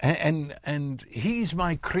 And he's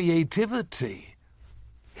my creativity.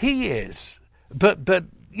 He is. But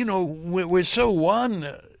you know, we're so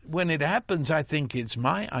one. When it happens, I think it's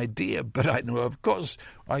my idea, but I know, of course,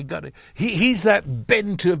 I got it. He's that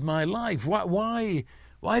bent of my life. Why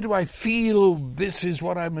do I feel this is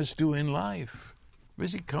what I must do in life? Where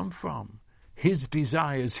does it come from? His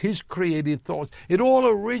desires, his creative thoughts. It all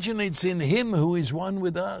originates in him who is one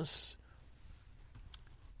with us.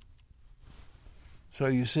 So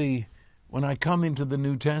you see, when I come into the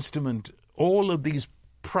New Testament, all of these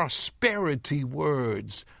prosperity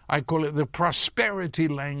words, I call it the prosperity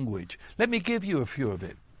language. Let me give you a few of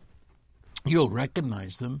it. You'll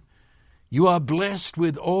recognize them. You are blessed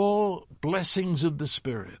with all blessings of the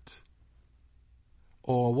Spirit.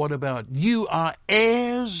 Or what about, you are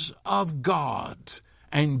heirs of God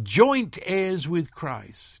and joint heirs with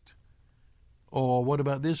Christ. Or what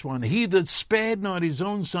about this one? He that spared not his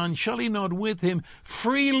own Son, shall he not with him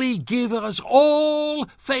freely give us all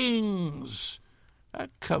things? That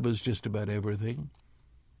covers just about everything.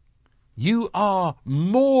 You are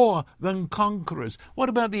more than conquerors. What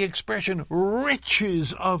about the expression,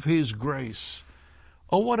 riches of his grace?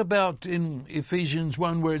 Or what about in Ephesians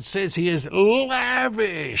 1 where it says he has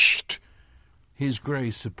lavished his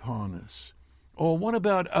grace upon us? Or what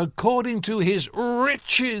about according to his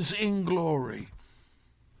riches in glory?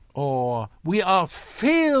 Or we are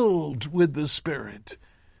filled with the Spirit,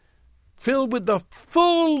 filled with the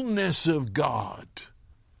fullness of God.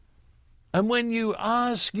 And when you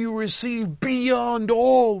ask, you receive beyond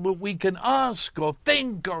all that we can ask or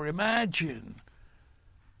think or imagine.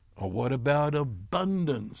 Or what about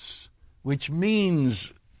abundance, which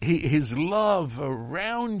means his love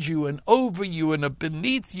around you and over you and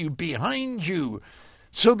beneath you, behind you,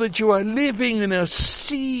 so that you are living in a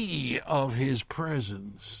sea of his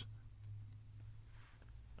presence.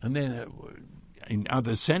 And then in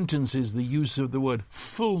other sentences, the use of the word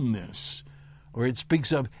fullness, or it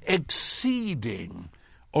speaks of exceeding,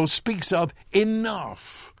 or speaks of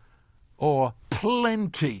enough, or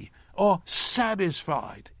plenty, or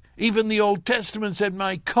satisfied. Even the Old Testament said,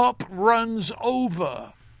 my cup runs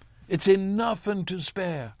over. It's enough and to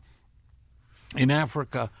spare. In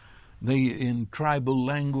Africa, in tribal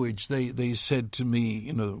language, they said to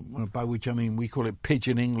me, by which I mean we call it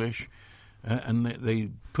pidgin English, and they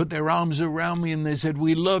put their arms around me and they said,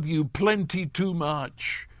 we love you plenty too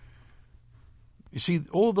much. You see,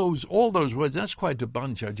 all those words, that's quite a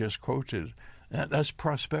bunch I just quoted. That's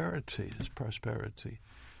prosperity. That's prosperity.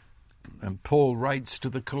 And Paul writes to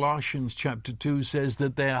the Colossians, chapter 2, says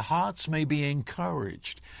that their hearts may be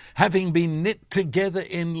encouraged, having been knit together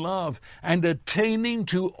in love and attaining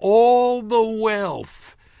to all the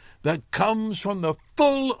wealth that comes from the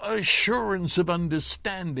full assurance of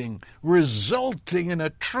understanding, resulting in a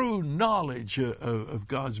true knowledge of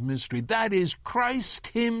God's mystery. That is Christ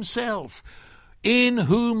himself, in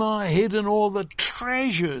whom are hidden all the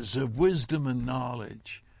treasures of wisdom and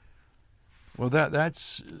knowledge. Well,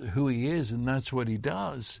 that's who he is, and that's what he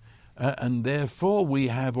does. And therefore we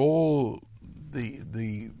have all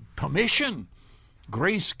the permission.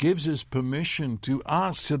 Grace gives us permission to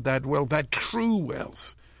ask that that wealth, that true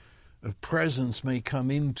wealth of presence, may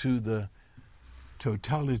come into the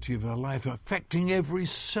totality of our life, affecting every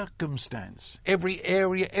circumstance, every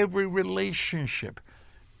area, every relationship.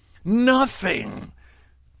 Nothing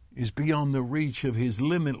is beyond the reach of his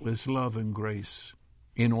limitless love and grace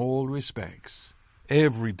in all respects,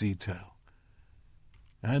 every detail,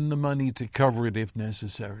 and the money to cover it if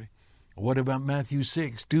necessary. What about Matthew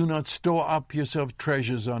 6? Do not store up yourself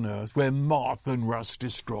treasures on earth, where moth and rust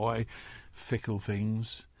destroy, fickle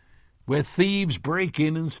things, where thieves break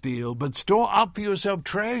in and steal, but store up for yourself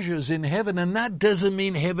treasures in heaven. And that doesn't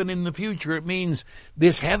mean heaven in the future. It means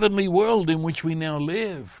this heavenly world in which we now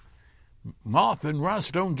live. Moth and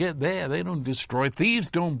rust don't get there. They don't destroy. Thieves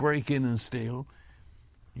don't break in and steal.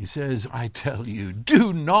 He says, I tell you,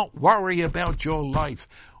 do not worry about your life,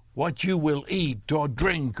 what you will eat or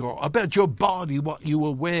drink, or about your body, what you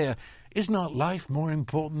will wear. Is not life more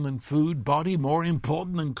important than food, body more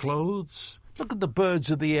important than clothes? Look at the birds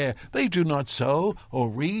of the air. They do not sow or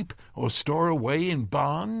reap or store away in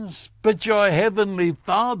barns, but your heavenly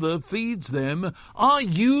Father feeds them. Are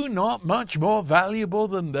you not much more valuable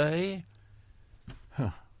than they?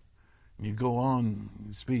 You go on,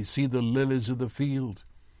 see the lilies of the field.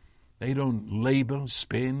 They don't labor,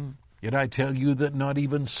 spin. Yet I tell you that not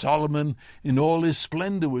even Solomon in all his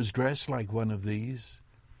splendor was dressed like one of these.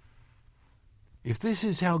 If this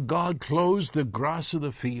is how God clothes the grass of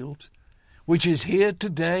the field, which is here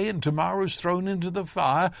today and tomorrow is thrown into the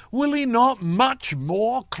fire, will he not much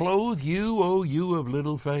more clothe you, O you of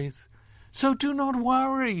little faith? So do not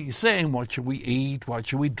worry, saying, what shall we eat, what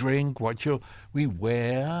shall we drink, what shall we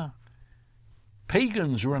wear?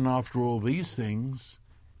 Pagans run after all these things.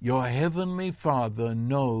 Your heavenly Father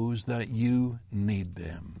knows that you need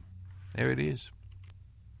them. There it is.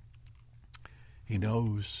 He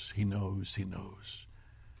knows, he knows, he knows.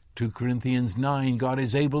 2 Corinthians 9, God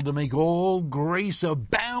is able to make all grace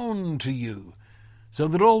abound to you, so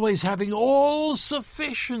that always having all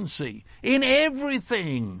sufficiency in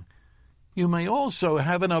everything, you may also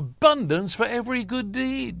have an abundance for every good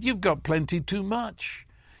deed. You've got plenty too much.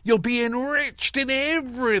 You'll be enriched in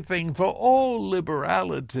everything for all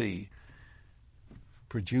liberality,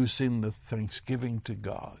 producing the thanksgiving to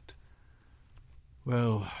God.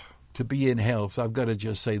 Well, to be in health, I've got to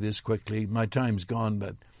just say this quickly. My time's gone,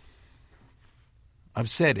 but I've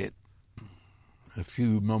said it a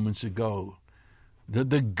few moments ago.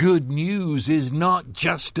 The good news is not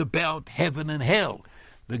just about heaven and hell.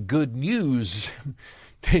 The good news,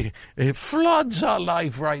 it floods our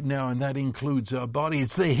life right now, and that includes our body.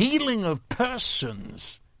 It's the healing of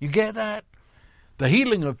persons. You get that? The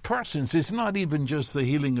healing of persons is not even just the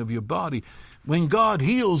healing of your body. When God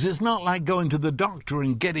heals, it's not like going to the doctor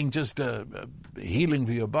and getting just a healing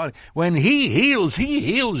for your body. When He heals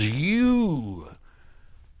you.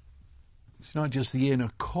 It's not just the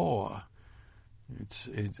inner core.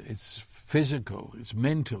 It's physical, it's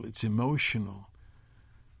mental, it's emotional.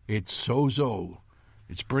 It's sozo.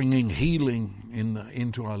 It's bringing healing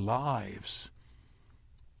into our lives.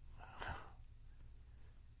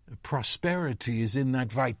 Prosperity is in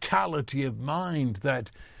that vitality of mind,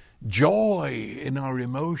 that joy in our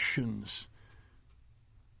emotions,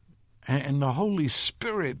 and the Holy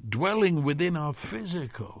Spirit dwelling within our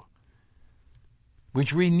physical,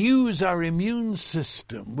 which renews our immune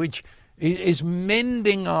system, which is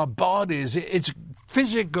mending our bodies. It's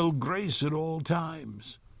physical grace at all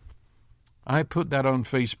times. I put that on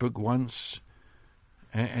Facebook once,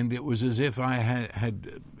 and it was as if I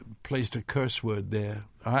had placed a curse word there.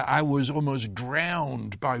 I was almost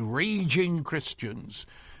drowned by raging Christians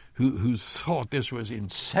who thought this was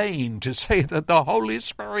insane to say that the Holy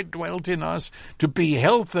Spirit dwelt in us to be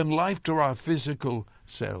health and life to our physical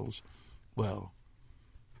selves. Well,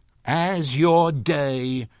 as your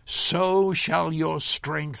day, so shall your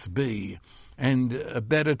strength be. And a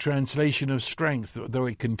better translation of strength, though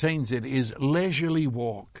it contains it, is leisurely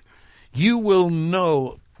walk. You will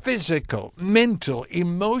know physical, mental,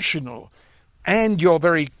 emotional, and your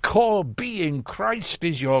very core being. Christ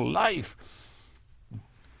is your life.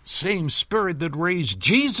 Same Spirit that raised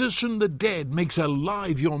Jesus from the dead makes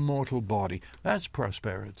alive your mortal body. That's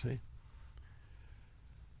prosperity.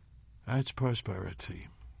 That's prosperity.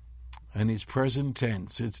 And it's present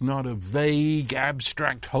tense. It's not a vague,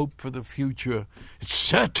 abstract hope for the future. It's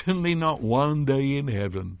certainly not one day in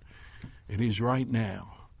heaven. It is right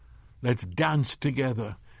now. Let's dance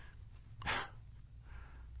together.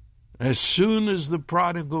 As soon as the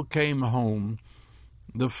prodigal came home,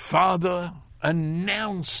 the father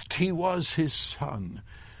announced he was his son,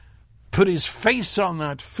 put his face on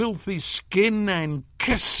that filthy skin and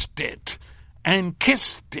kissed it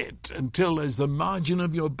until, as the margin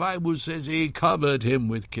of your Bible says, he covered him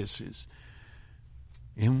with kisses,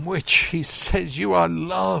 in which he says, you are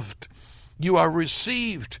loved, you are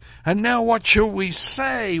received, and now what shall we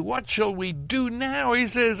say? What shall we do now? He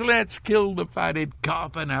says, let's kill the fatted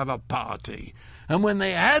calf and have a party. And when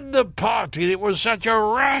they had the party, it was such a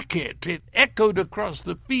racket, it echoed across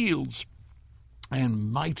the fields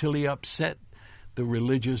and mightily upset the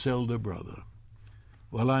religious elder brother.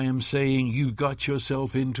 Well, I am saying you got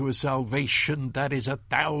yourself into a salvation that is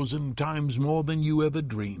 1,000 times more than you ever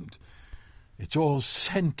dreamed. It's all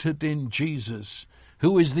centered in Jesus,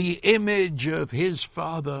 who is the image of his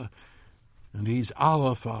Father, and he's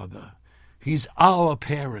our Father. He's our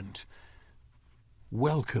parent.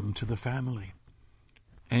 Welcome to the family.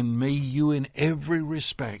 And may you in every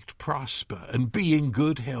respect prosper and be in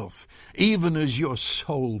good health, even as your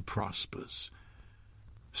soul prospers.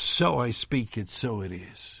 So I speak it, so it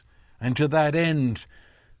is. And to that end,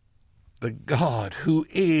 the God who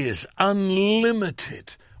is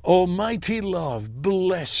unlimited, almighty love,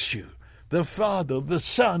 bless you, the Father, the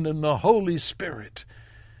Son, and the Holy Spirit,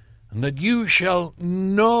 and that you shall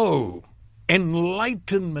know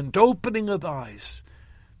enlightenment, opening of eyes,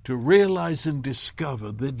 to realize and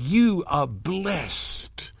discover that you are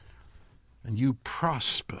blessed and you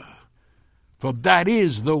prosper. For that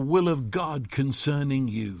is the will of God concerning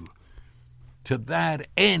you. To that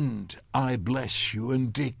end I bless you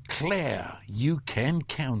and declare you can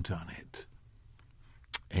count on it.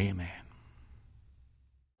 Amen.